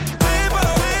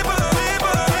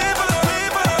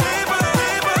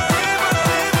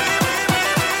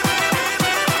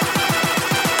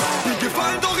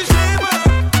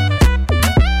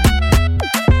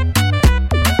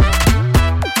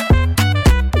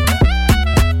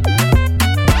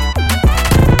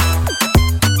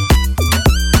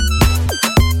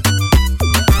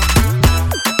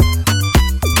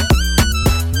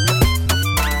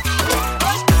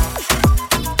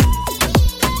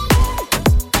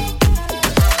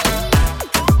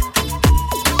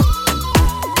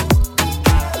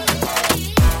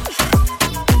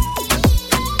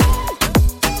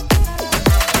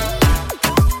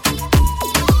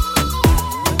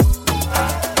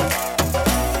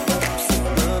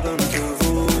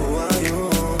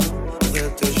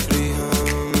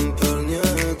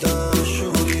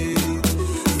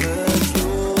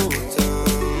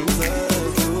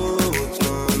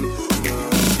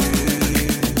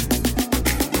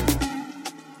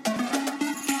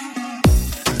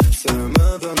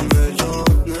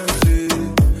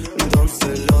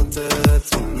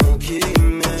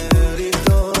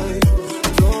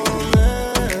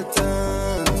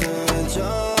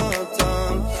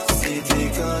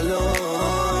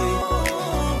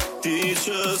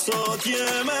 sot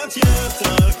jem e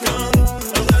tjetër kënd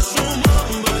edhe shumë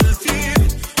ëmbëlti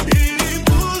i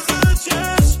buzë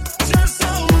qesh qesh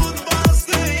sa ut pas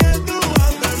të jetua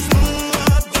të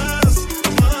tes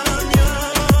më një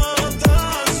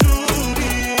dashuri.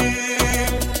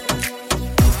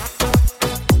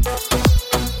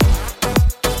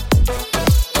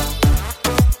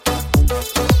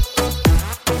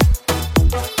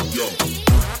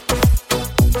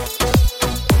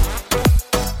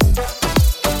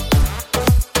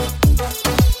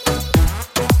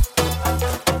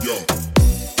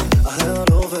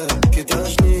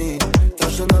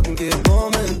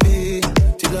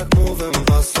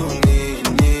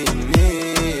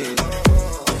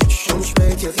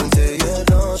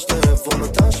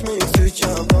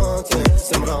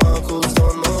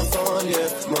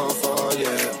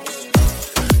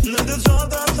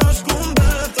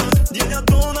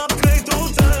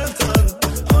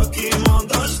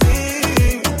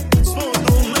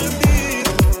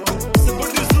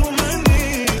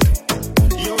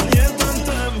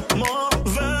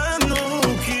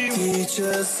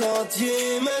 Sot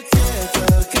jeme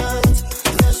tjetër kënd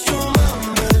dhe shumë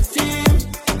ëmbëltim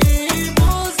i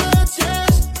buzë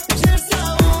qesh qesh sa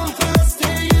unë pas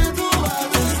të jetua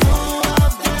të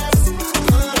des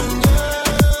më një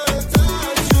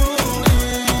dashuri.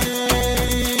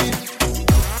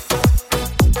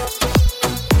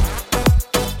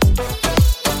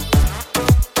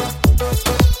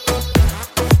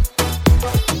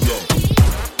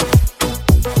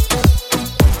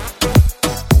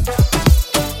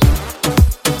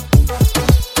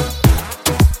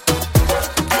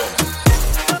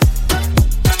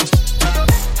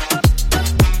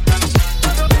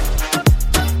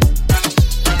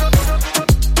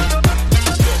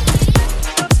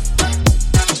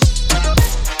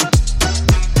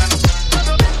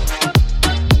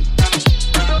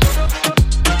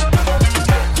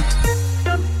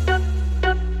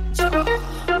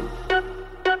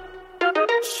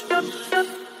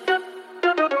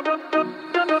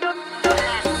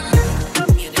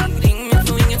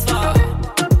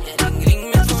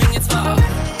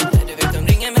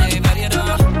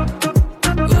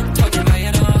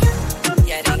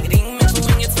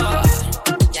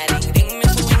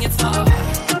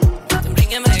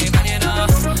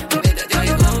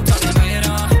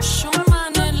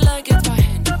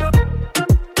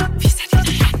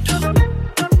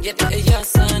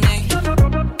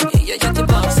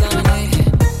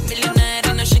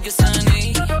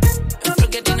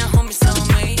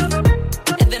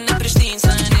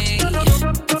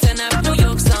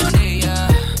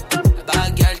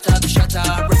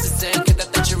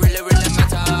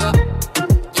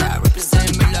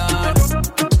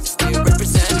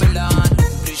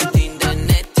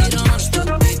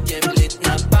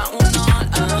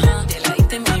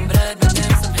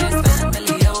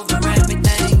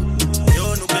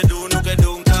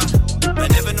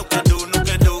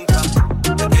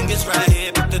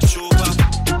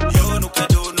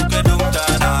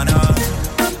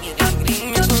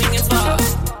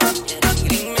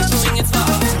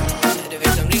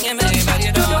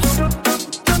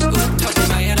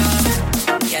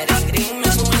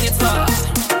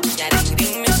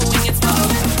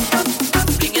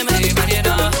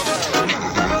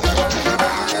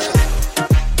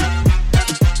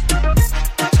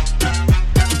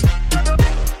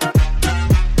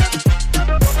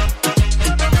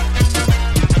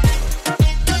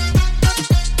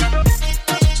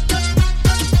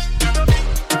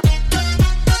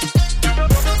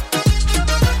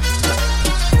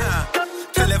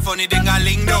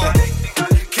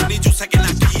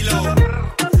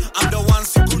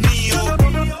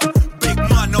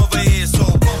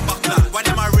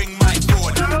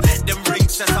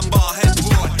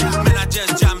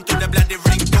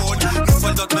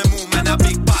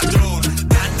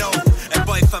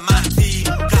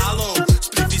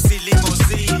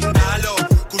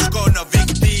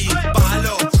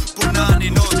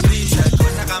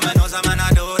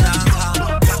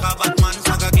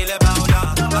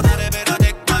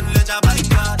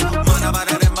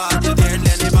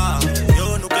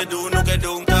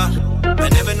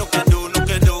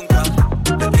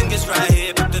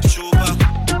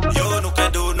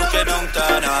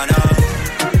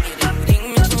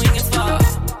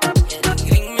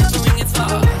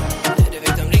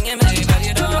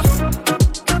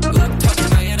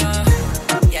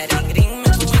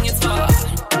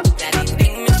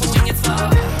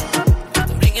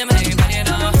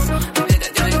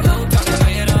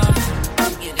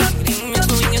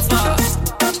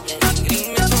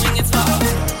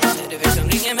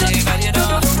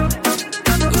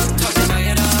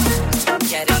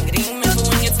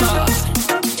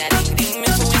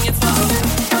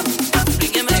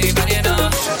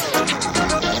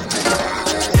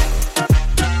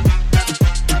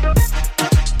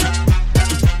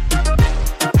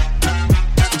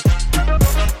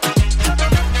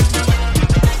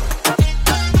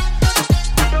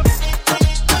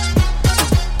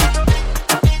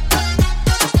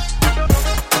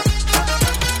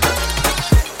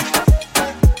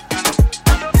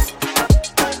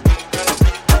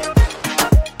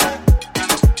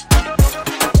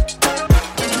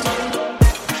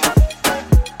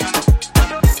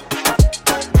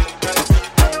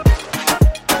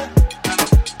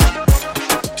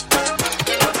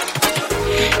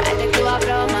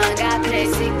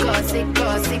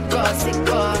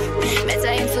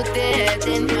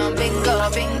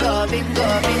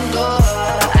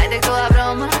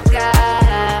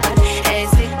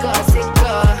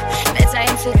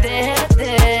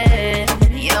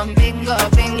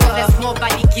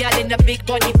 big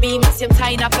body beam, si jëm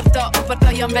tajna për to, për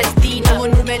to jëm vestina.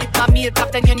 Unë numerit ma mirë,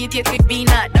 kapte një tjetër i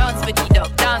bina. Dance për t'i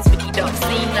dog,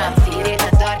 sina. Tiri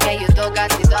në darke, ju do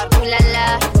gati dark, ulala.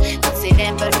 Në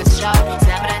cilin për këtë shok,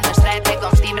 zemrën të shtrejt e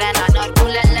kom shtimre në nërk,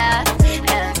 ulala. E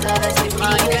në të dhe si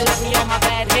I girl love me on my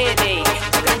bad hair day.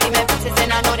 Prendi me pëse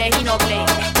se na nore hino play.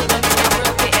 Tu do një ka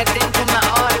broke e din të me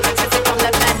orë. Se se kom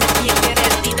dhe pen në tjek të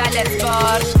resti da let's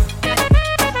bar.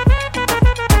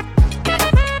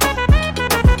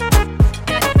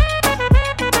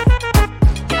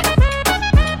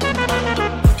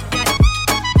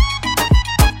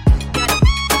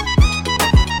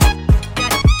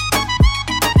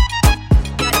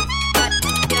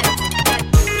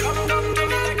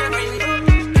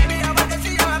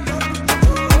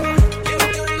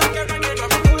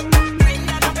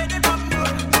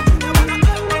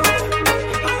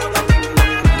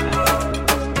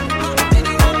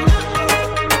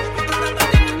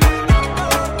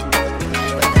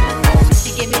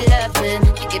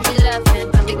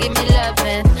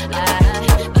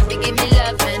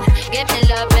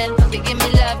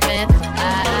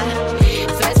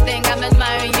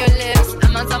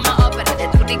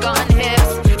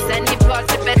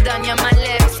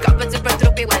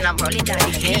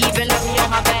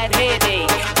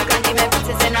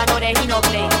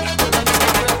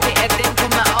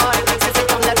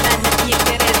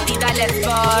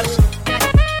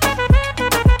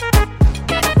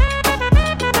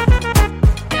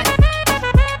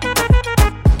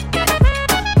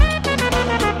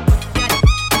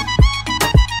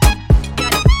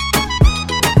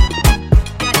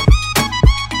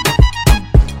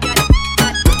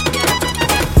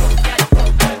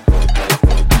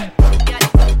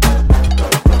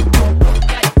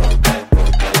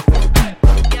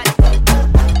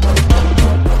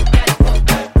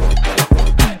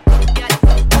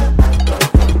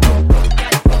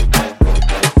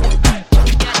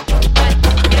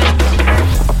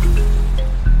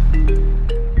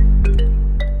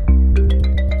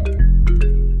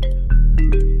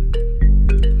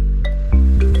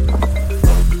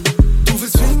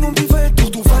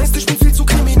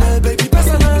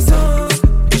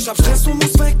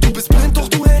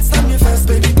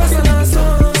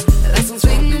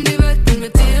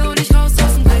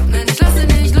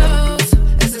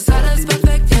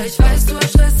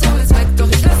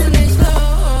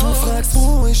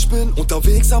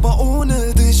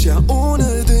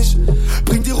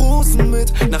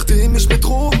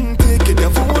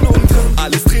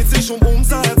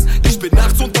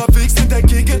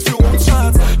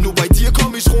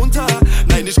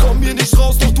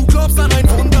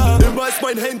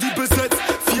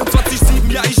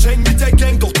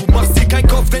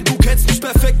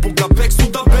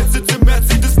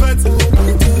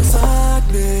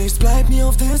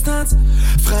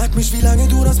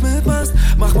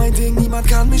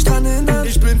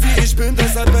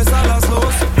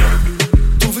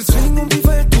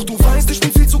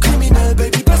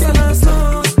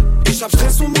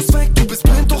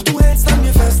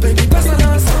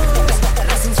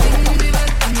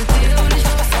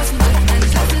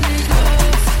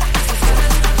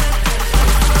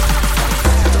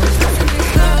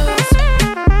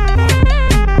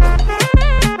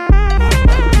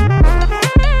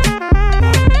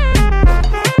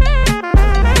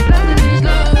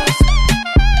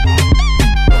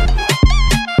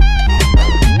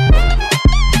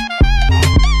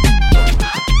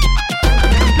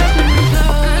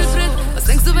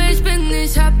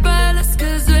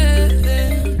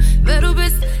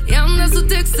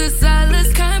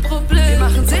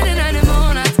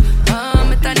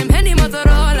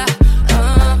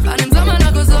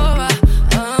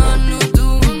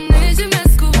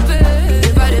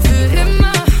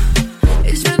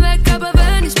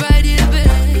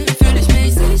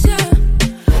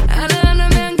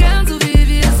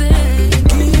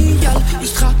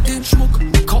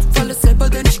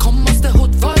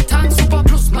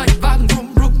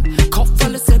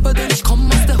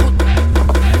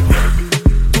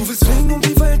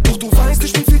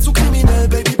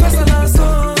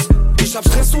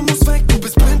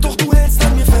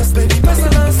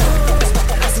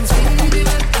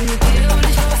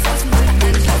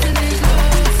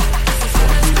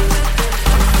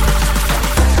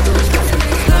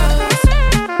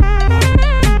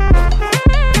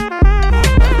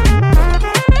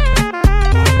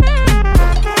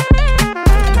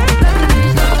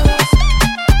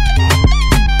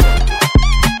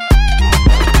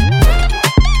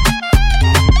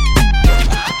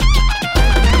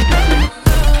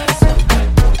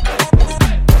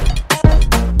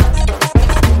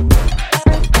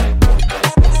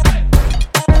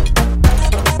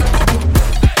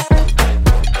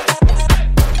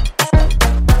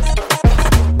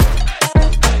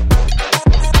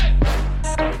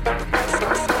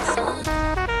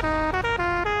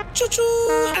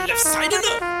 choo-choo. And left side of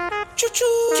the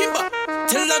choo-choo. Kimba,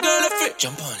 tell the girl if it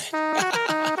jump on it.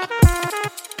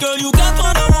 Girl, you got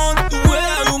what I want. The way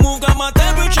how you move got my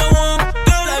temperature warm.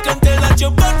 Girl, I can tell that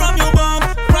you're bad from your bum.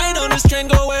 Ride on this train,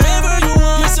 go wherever you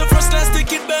want. You're so first class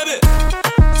ticket, baby.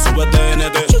 Súbete en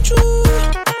este,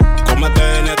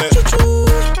 cómete en este,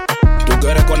 tú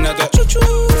quieres con este,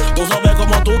 tú sabes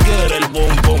como tú quieres el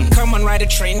boom boom. Come on, ride a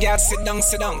train, girl, sit down,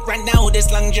 sit down. Right now,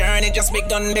 this long journey just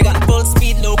begun, begun. Full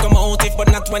speed locomotive,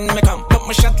 but not when me come. Put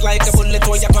my shot like a bullet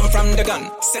where you come from the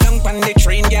gun. Sit down on the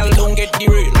train, girl, don't get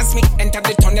derailed. As me enter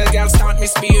the tunnel, girl, start me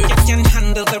speed. You can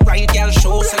handle the ride, girl,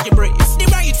 show so you brave. The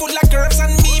ride full of curves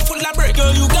and me full of break.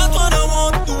 Girl, you got what I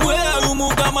want. The way how you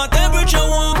move got my temperature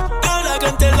warm. Girl, I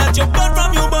can tell that you're bad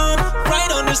from your bum.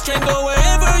 Ride on this train, go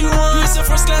wherever you want. It's a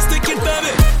first class ticket, baby.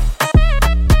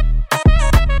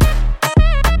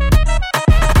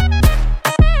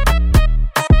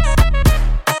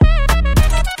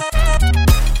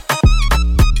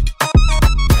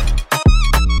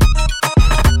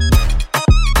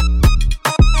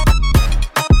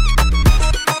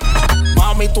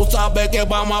 Tú sabes que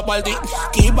vamos a partir.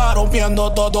 Kiba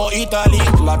rompiendo todo Italy.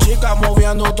 La chica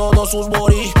moviendo todos sus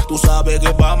body. Tú sabes que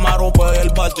vamos a romper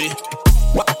el party.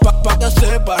 Pa' que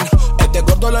sepan, este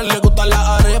gordo le gusta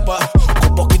la arepa.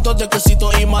 Con poquitos de quesito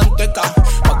y manteca.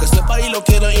 Pa' que sepa y lo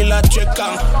quieren y la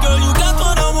checan. Girl, you got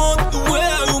what I want. The way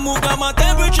how you move got my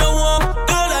temperature warm.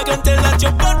 Girl, I can tell that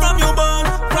you're bad from your bum.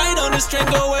 Ride on this train,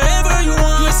 go wherever you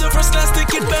want. It's a first class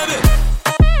ticket, baby.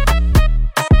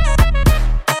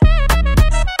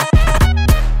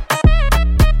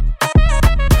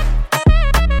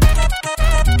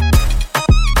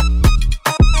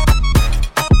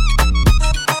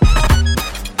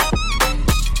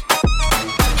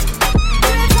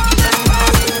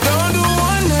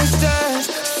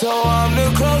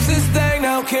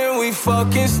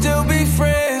 Fucking still be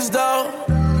friends though.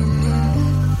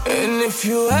 And if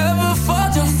you ever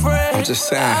fucked a friend, I'm just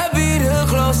saying, I'd be the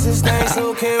closest thing.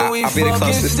 So can we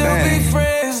fucking still be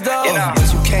friends though? You know,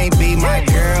 but you can't be my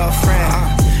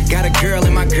girlfriend. Got a girl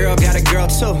and my girl got a girl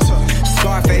too.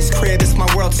 Scarface crib, it's my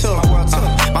world too.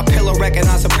 My pillow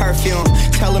recognize a perfume.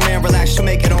 Tell a man relax, she'll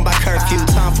make it on by curfew.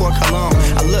 Time for cologne,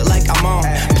 I look like I'm on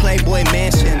Playboy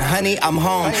Mansion, honey, I'm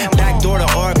home. Back door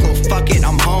to Oracle, fuck it,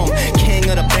 I'm home. King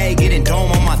of the Bay, getting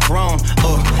dome on my throne.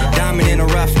 Diamond in the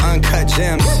rough, uncut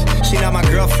gems. She not my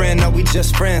girlfriend, no, we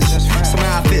just friends.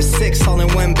 Somehow I fit 6 all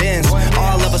in one Benz.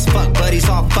 All of us fuck buddies,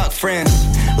 all fuck friends.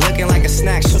 Looking like a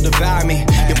snack, she'll devour me.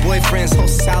 Your boyfriend's whole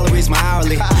salary's my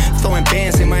hourly. Throwing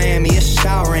bands in Miami, it's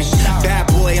showering. Bad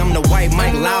boy, I'm the white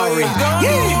Mike Lowry.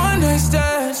 Yeah.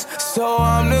 So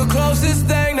I'm the closest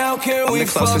thing. Now can we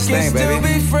fucking still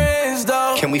be friends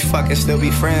though? Can we fucking still be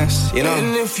friends, you know?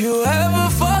 And if you ever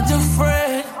fucked a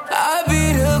friend, I'd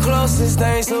be the closest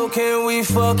thing. So can we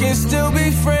fucking still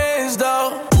be friends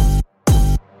though?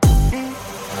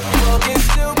 Fucking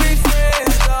still be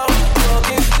friends though.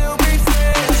 Fucking still be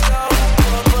friends though.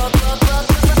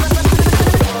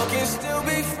 Fucking still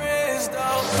be friends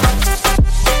though.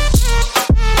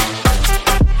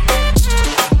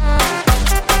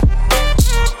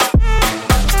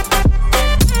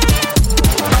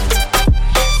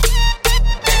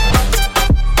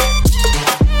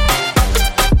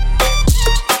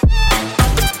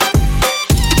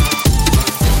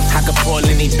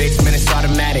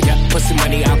 Pussy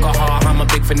money, alcohol, I'm a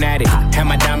big fanatic. Have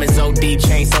my diamonds OD,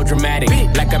 chain so dramatic.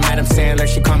 Like I'm Adam Sandler,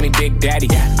 she call me Big Daddy.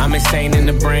 I'm insane in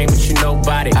the brain, but you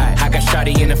nobody. I got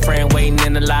shawty and a friend waiting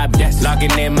in the lobby.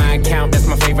 Logging in my account, that's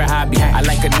my favorite hobby. I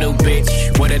like a new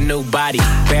bitch with a new body.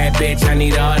 Bad bitch, I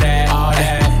need all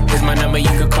that. Here's my number, you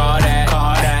could call that.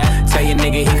 Tell your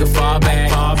nigga he could fall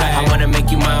back. I wanna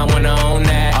make you mine, wanna own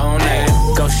that.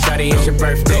 Go shawty, it's your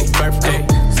birthday.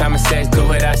 Simon says, do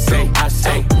what I say.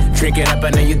 Drink it up, I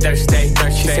know you thirsty.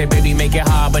 She say, baby, make it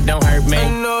hard, but don't hurt me. I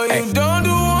know you don't do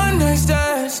one night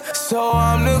stands, so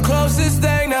I'm the closest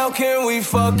thing. Now can we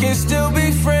fucking still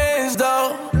be friends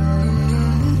though?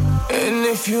 And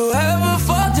if you ever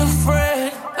fucked a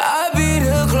friend, I'd be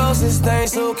the closest thing.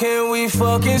 So can we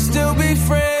fucking still be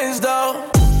friends though?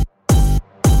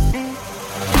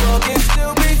 Fucking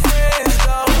still be friends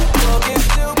though. Fucking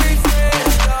still be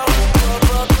friends though.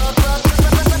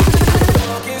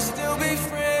 Fucking still be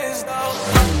friends though.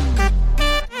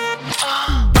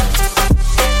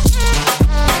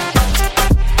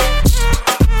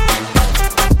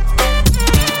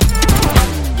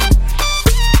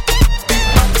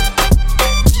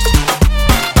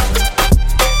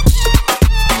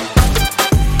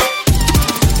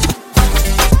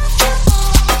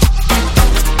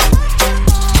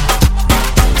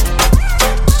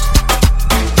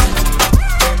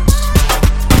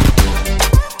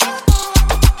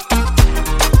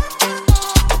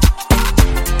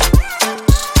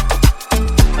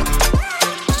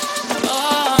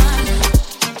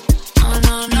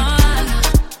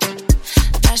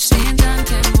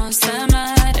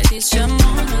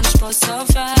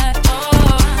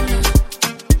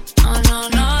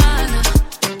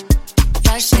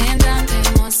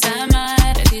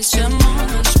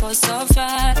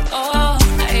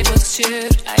 natyr,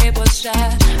 a e po qre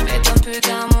Vetëm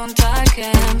pyta mund t'a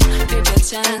kem Pi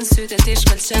pëlqen, sytë ti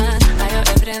shkëlqen Ajo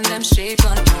e vrin dhe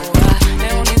m'shikon mua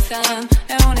E unë i them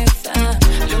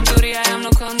Lumëturia jam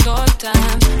nuk këndot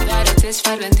tem Vare ti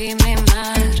qfar vendimi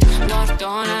merë Nor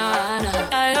tona ana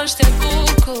Ajo është e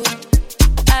bukur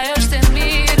Ajo është e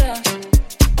mira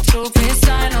Trupi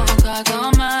saj nuk ka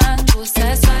komen Buse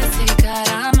saj si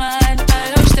karamel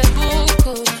Ajo është e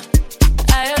bukur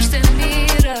Ajo është e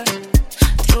mira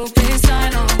Trupi saj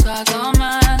nuk ka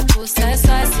komen Buse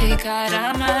saj si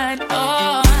karamel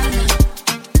Oh Ana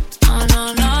Oh no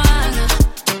no Ana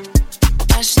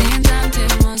Bashnin tem ti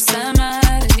mos e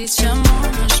merë Di që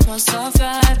mun është po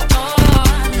sofer Oh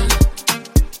Ana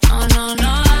Oh no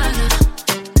no Ana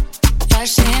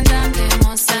Bashnin tem ti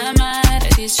mos e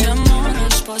merë Di që mun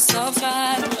është po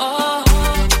sofer Oh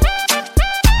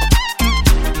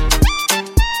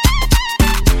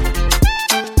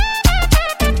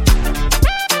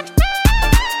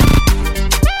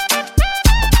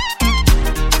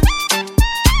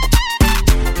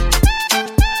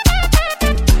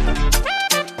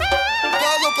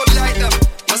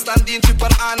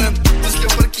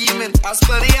As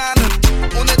për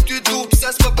janën Unë e ty du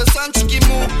Pse s'pë besan që ki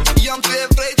mu Jam të e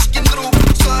vrej që ki ndru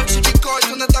Sarë që ki kojt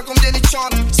Unë e ta kom djeni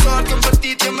qanë Sarë këm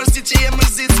vërtit Je mërzit që je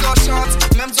mërzit S'ka shans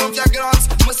Me m'zon t'ja grans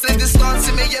Më srej distancë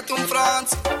Si me jetu në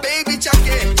Francë Baby qa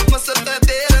ke Më së të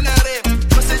derën e rip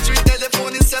Më se qyj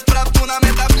telefonin Se prap puna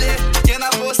me tablet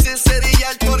Jena po si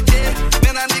serial Porke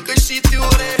Me në ndikoj shiti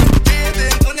ure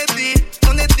Bedin Unë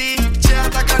e di Që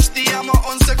ata ka shti Amo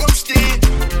unë se kom shti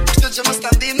Kështë që më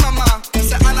standin mama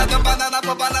Se ana dëm banana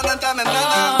po banana ta me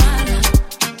nana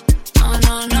Oh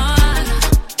no no Ana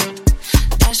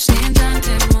Bashnin tem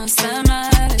ti mos e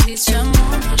merë Di që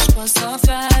mun është po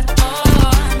sofer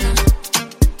Oh Ana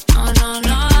Oh no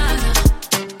no Ana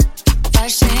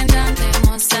Bashnin tem ti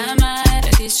mos e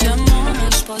merë Di që mun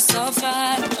është po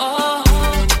sofer Oh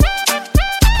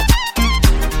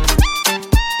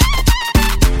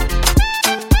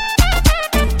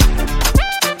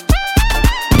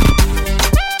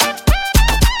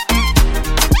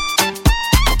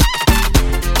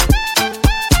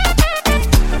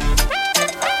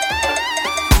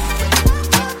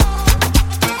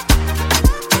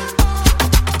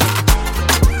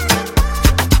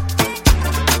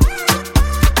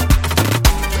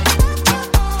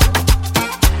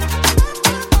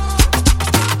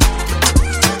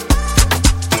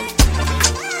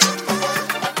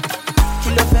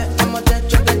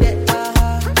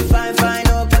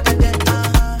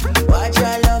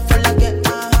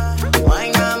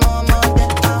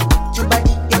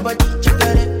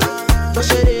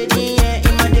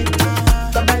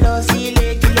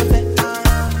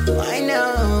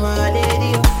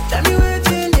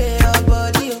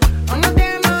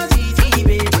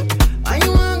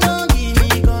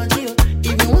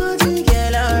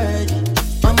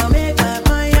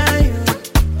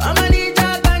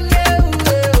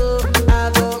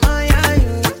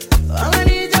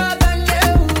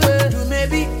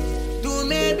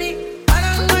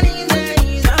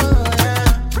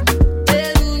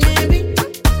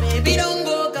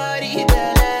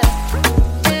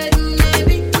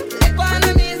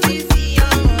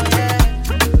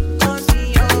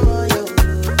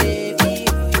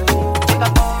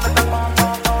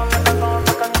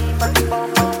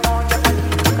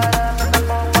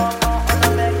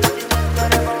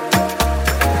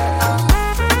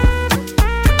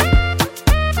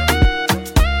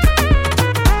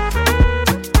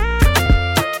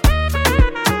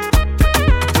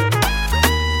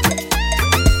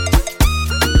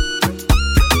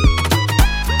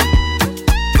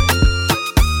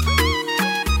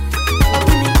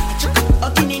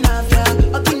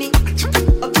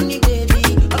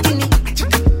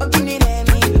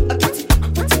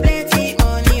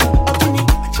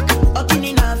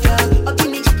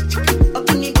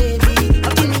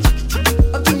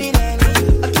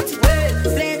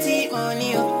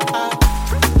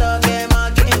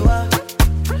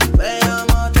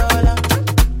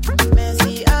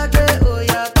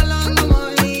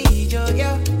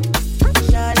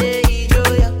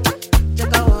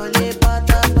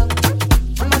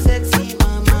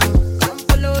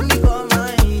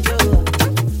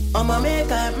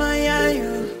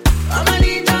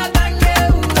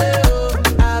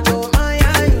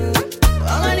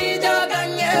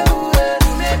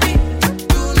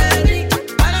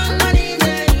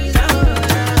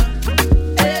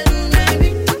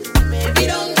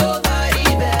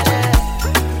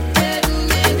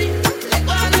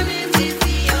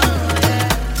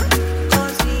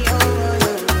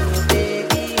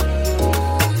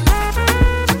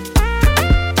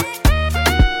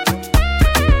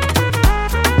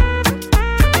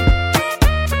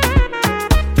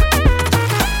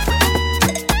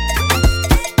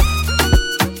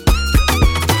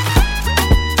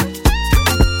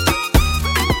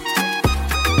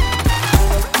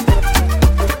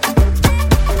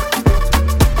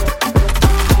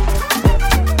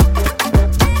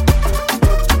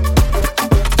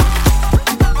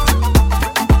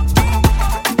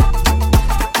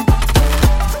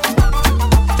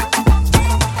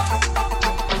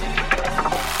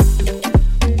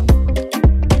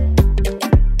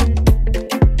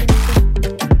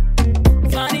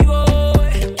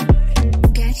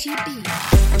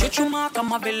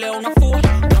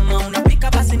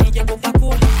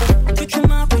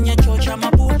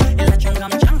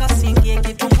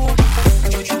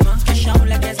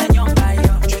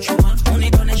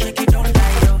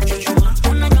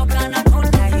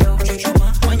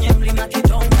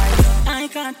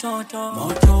toto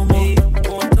moto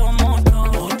moto moto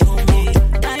moto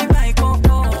ai vai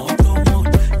coco moto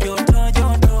moto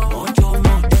joto moto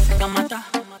moto kamata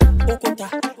ukuta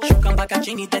shuka mpaka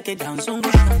chini tete down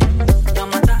zungusha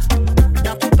kamata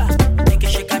nakupa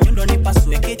nikishika nyundo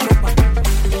nipasue kichupa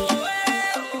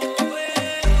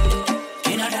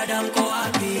kina dada mko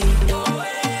wapi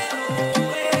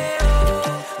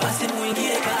basi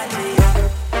muingie kati.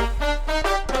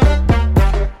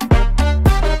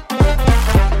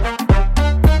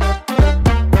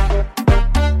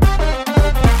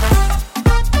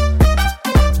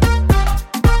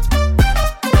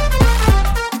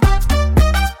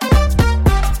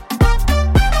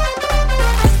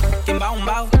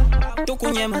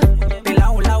 Kunyema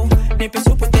pilau lau nipe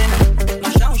supu tena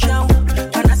mashau shau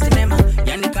kana sinema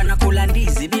yani kana kula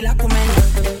ndizi bila kumenya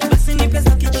basi nipe za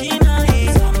kichina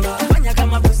samba fanya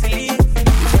kama kusili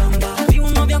samba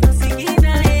viuno vya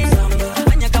kusigina samba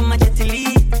fanya kama jetili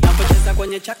napocheza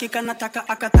kwenye chaki kana taka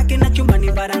akataki na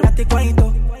chumbani barangati kwa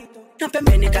hito na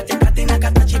pembeni katikati na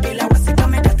katachi bila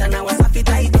wasikame kata na wasafi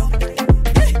taito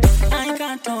ai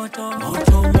katoto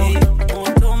moto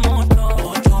moto moto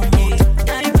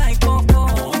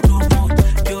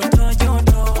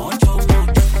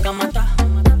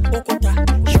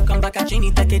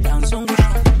chini take down zungusha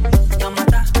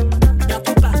kamata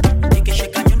nakupa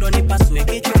nikishika nyundo nipasue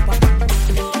kichupa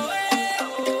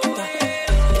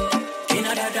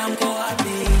kina dada mko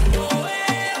wapi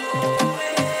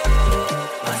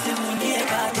basi muingie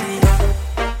kati.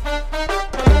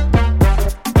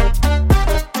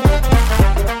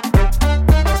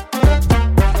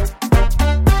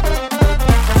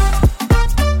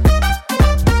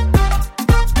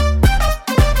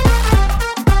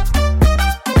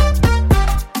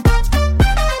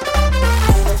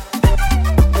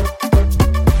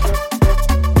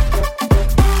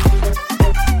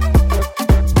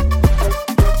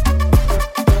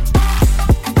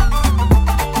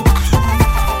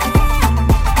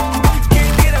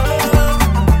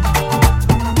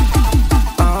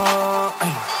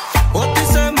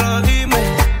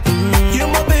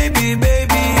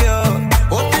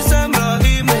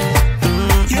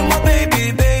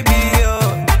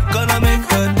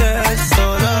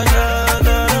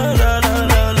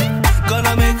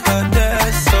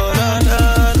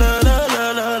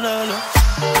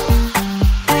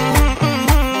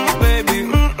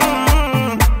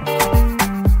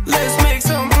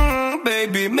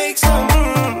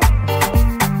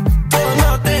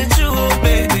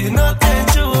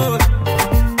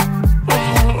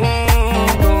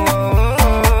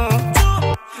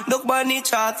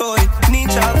 Ni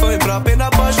chathoi prape na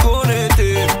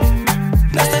bashkonete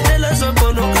Nasta jela sa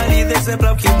pono kalide se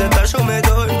prap kide ta shome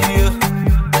dondi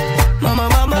Mama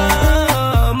mama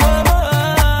mama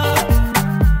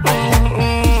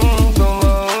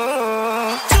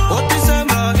Oti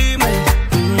sembra ime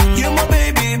You my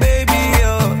baby baby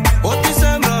yo Oti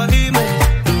sembra ime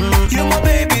You my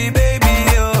baby baby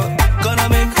yo Gonna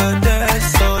make her dance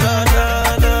so la la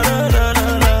la la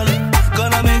la la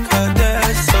Gonna make her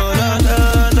dance so la la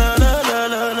la la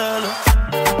la la la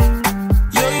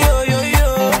Yo yo yo yo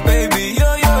baby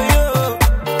yo yo yo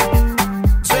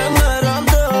Sembra I'm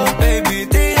done baby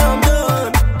ti I'm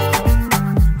done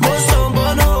Moson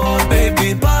bono baby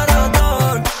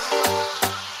paradon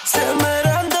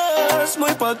Sembra I'm done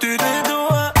Smoy pa tu de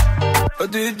doa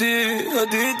Adidi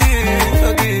adidi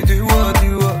adidi wa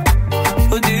diwa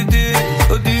Adidi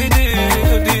adidi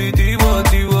adidi wa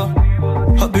diwa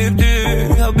Habibti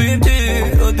habibti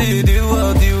adidi wa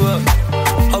diwa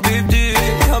Habibti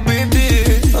habibti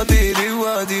adidi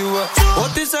wa diwa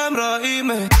Oti sembra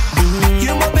ime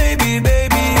You my baby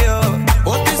baby yo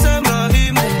Oti sembra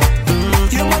ime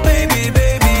You my baby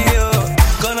baby yo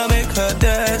Gonna make her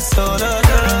dance so la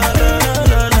la la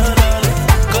la la la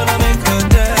Gonna make her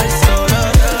dance so la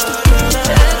la la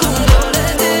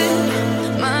la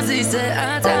Ma si se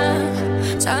ata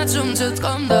Qa qumë që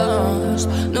t'kom dosh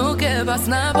Nuk e pas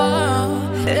në bo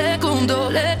E kum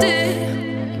dole ti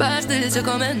Bashti që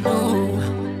kom e nu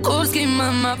Kur s'ki më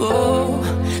ma bo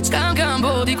Qka m'kam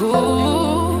bo diku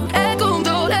E kum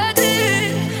dole ti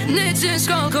Një që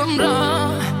shko kom ra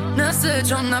Nëse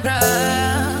qon në pra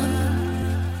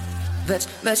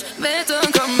Veç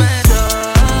vetën kom me dosh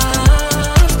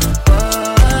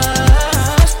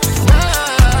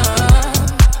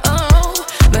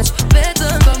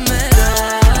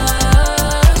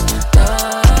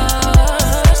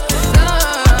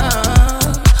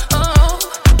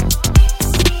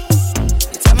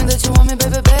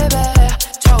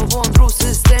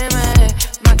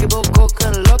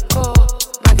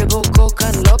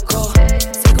Loco,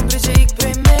 se compri që ik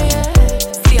prej meje,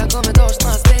 si ako me dosh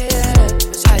mas teje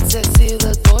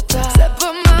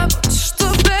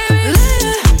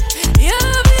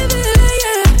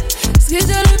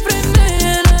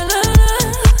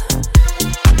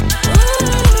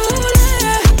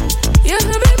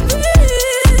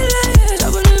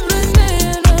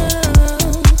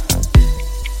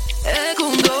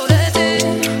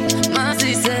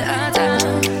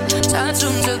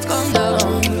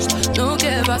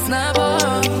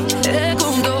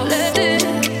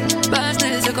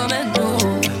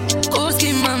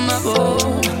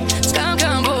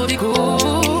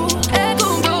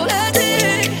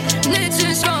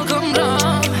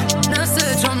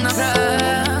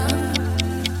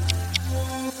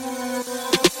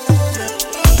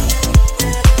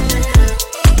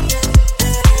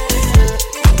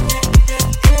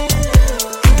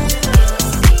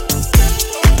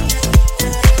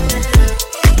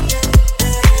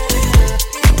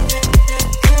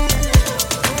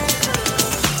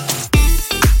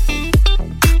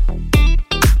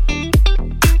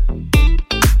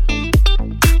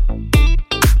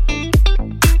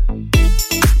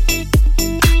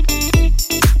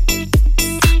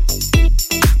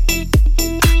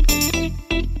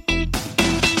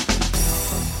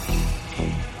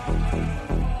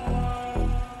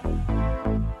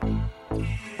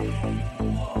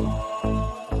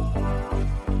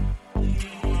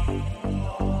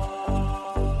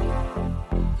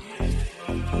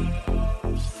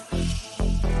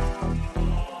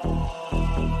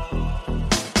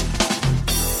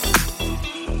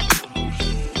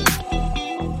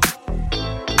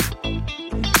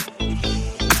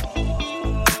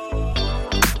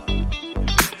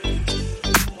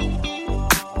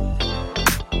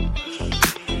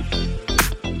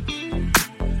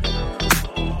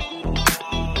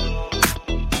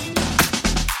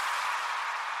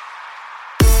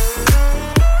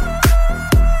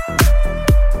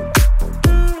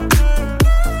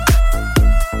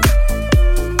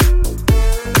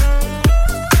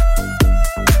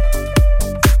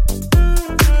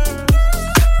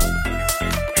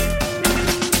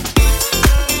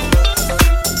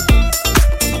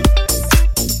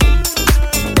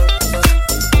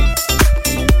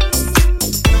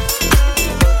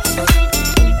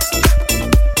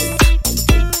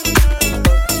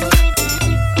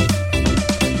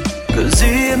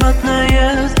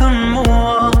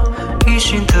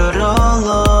të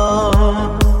ralla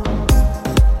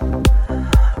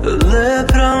dhe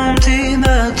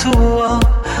premtime tua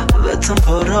vetëm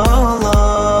për ralla.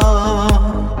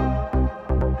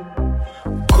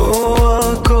 Koha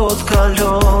kot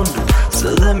kalon se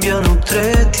dhe mbja nuk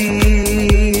treti,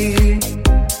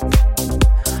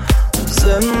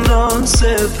 zemran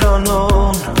se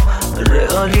pranon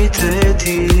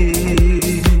realiteti.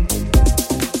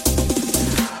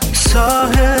 Sa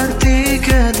her ti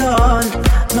ke dal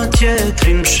në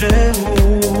tjetrin shehu,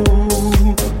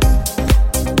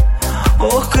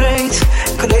 oh krejt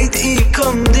i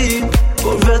kam di,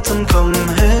 por vetëm kam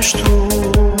heshtu.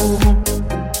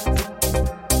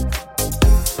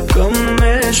 Kam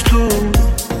heshtu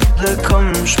dhe kam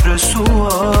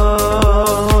shpresuar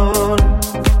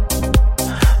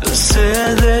se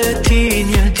edhe ti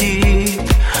një dit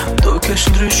do kesh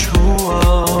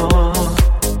ndryshuar.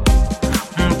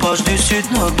 Pash dy syt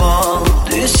në ball,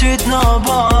 dy syt në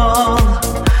ball,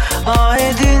 a e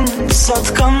din sa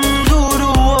t'kam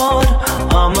duruar,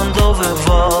 a më ndove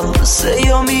val se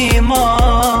jam i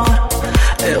mar,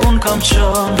 e unë kam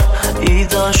qën i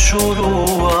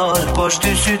dashuruar. Pash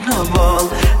dy syt në ball,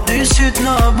 dy syt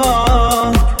në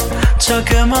ball, qa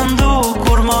ke më ndu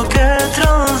kur më ke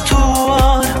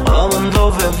tralltuar, a më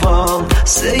ndove val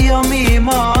se jam i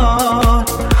mar,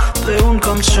 dhe unë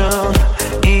kam qën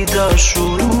i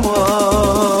dashuruar.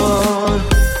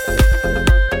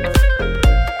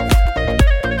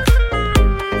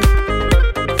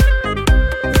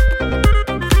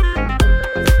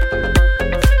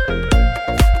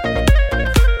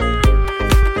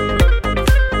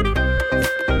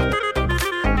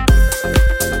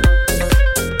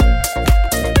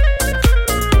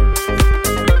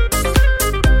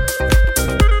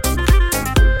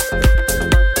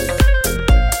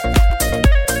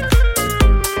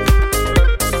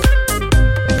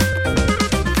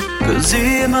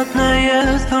 Gëzimet në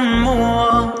jetë për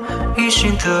mua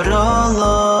ishin të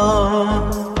ralla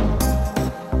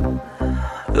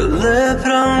dhe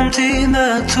premtime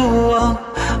tua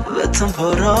vetëm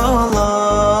për ralla.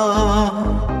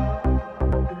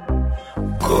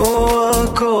 Koha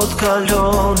kot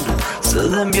kalon se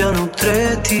dhe mbja nuk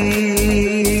treti,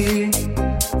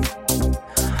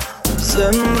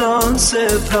 zemran se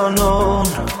pranon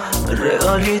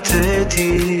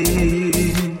realiteti.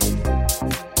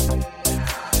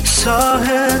 Sa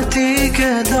her ti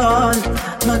ke dal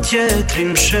në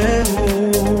tjetrin shehu,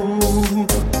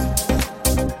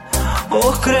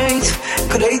 oh krejt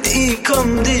i kam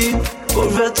di, por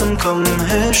vetëm kam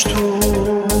heshtu.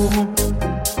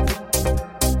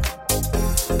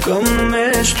 Kam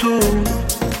heshtu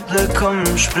dhe kam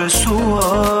shpresuar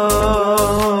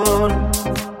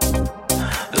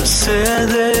se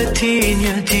edhe ti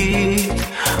një dit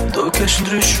do kesh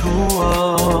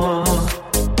ndryshuar.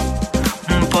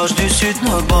 Pash dy syt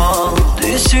në ball,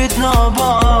 dy syt në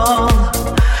ball,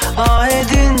 a e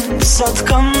din sa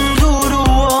t'kam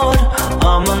duruar,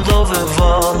 a më ndove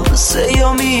val se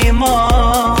jam i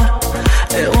mar,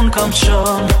 e unë kam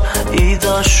qën i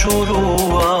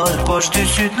dashuruar. Pash dy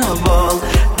syt në ball,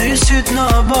 dy syt në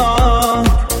ball,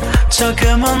 qa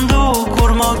ke më ndu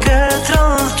kur më ke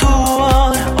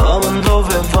tralltuar, a më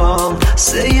ndove val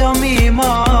se jam i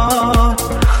mar,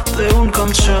 dhe unë kam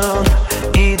qën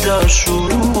i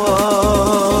dashuruar.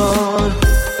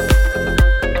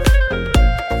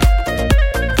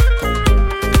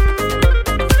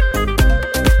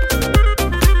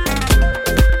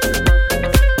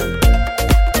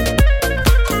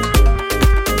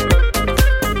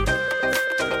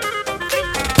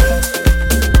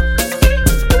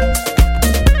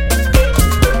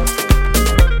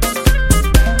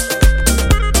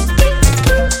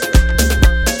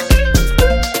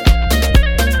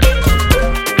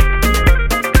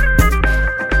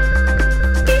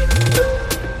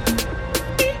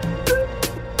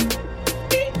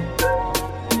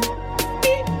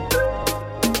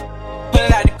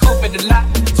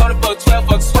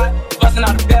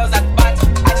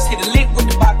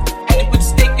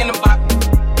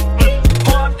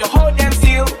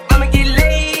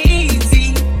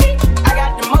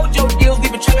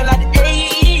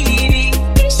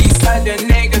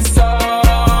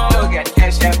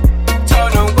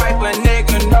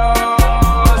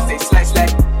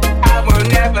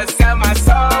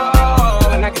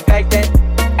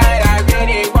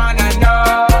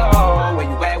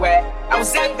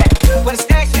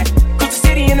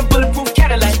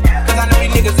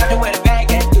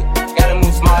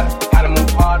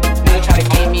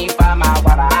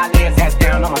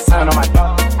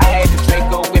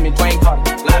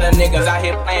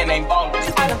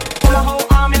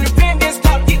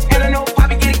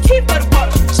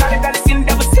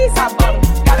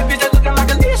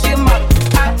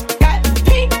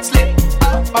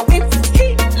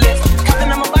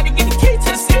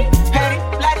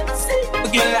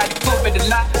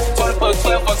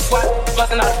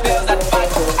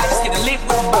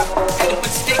 bottle. Hit it with a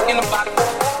stick in a bottle.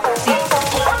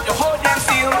 The whole damn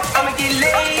field, I'ma get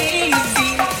lazy.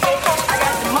 I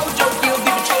got the mojo feel,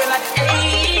 give it to it like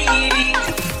 80.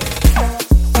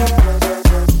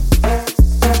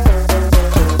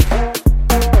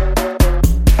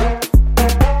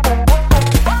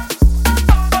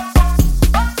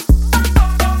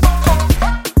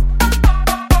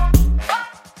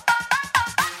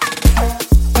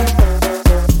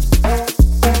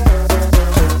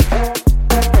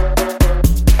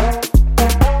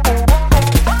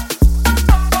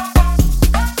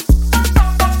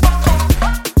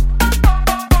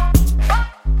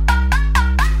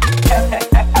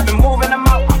 I've been moving them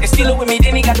out. They steal it with me,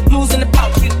 then he got the blues in the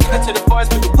pouch. To the boys,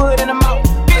 put the wood in the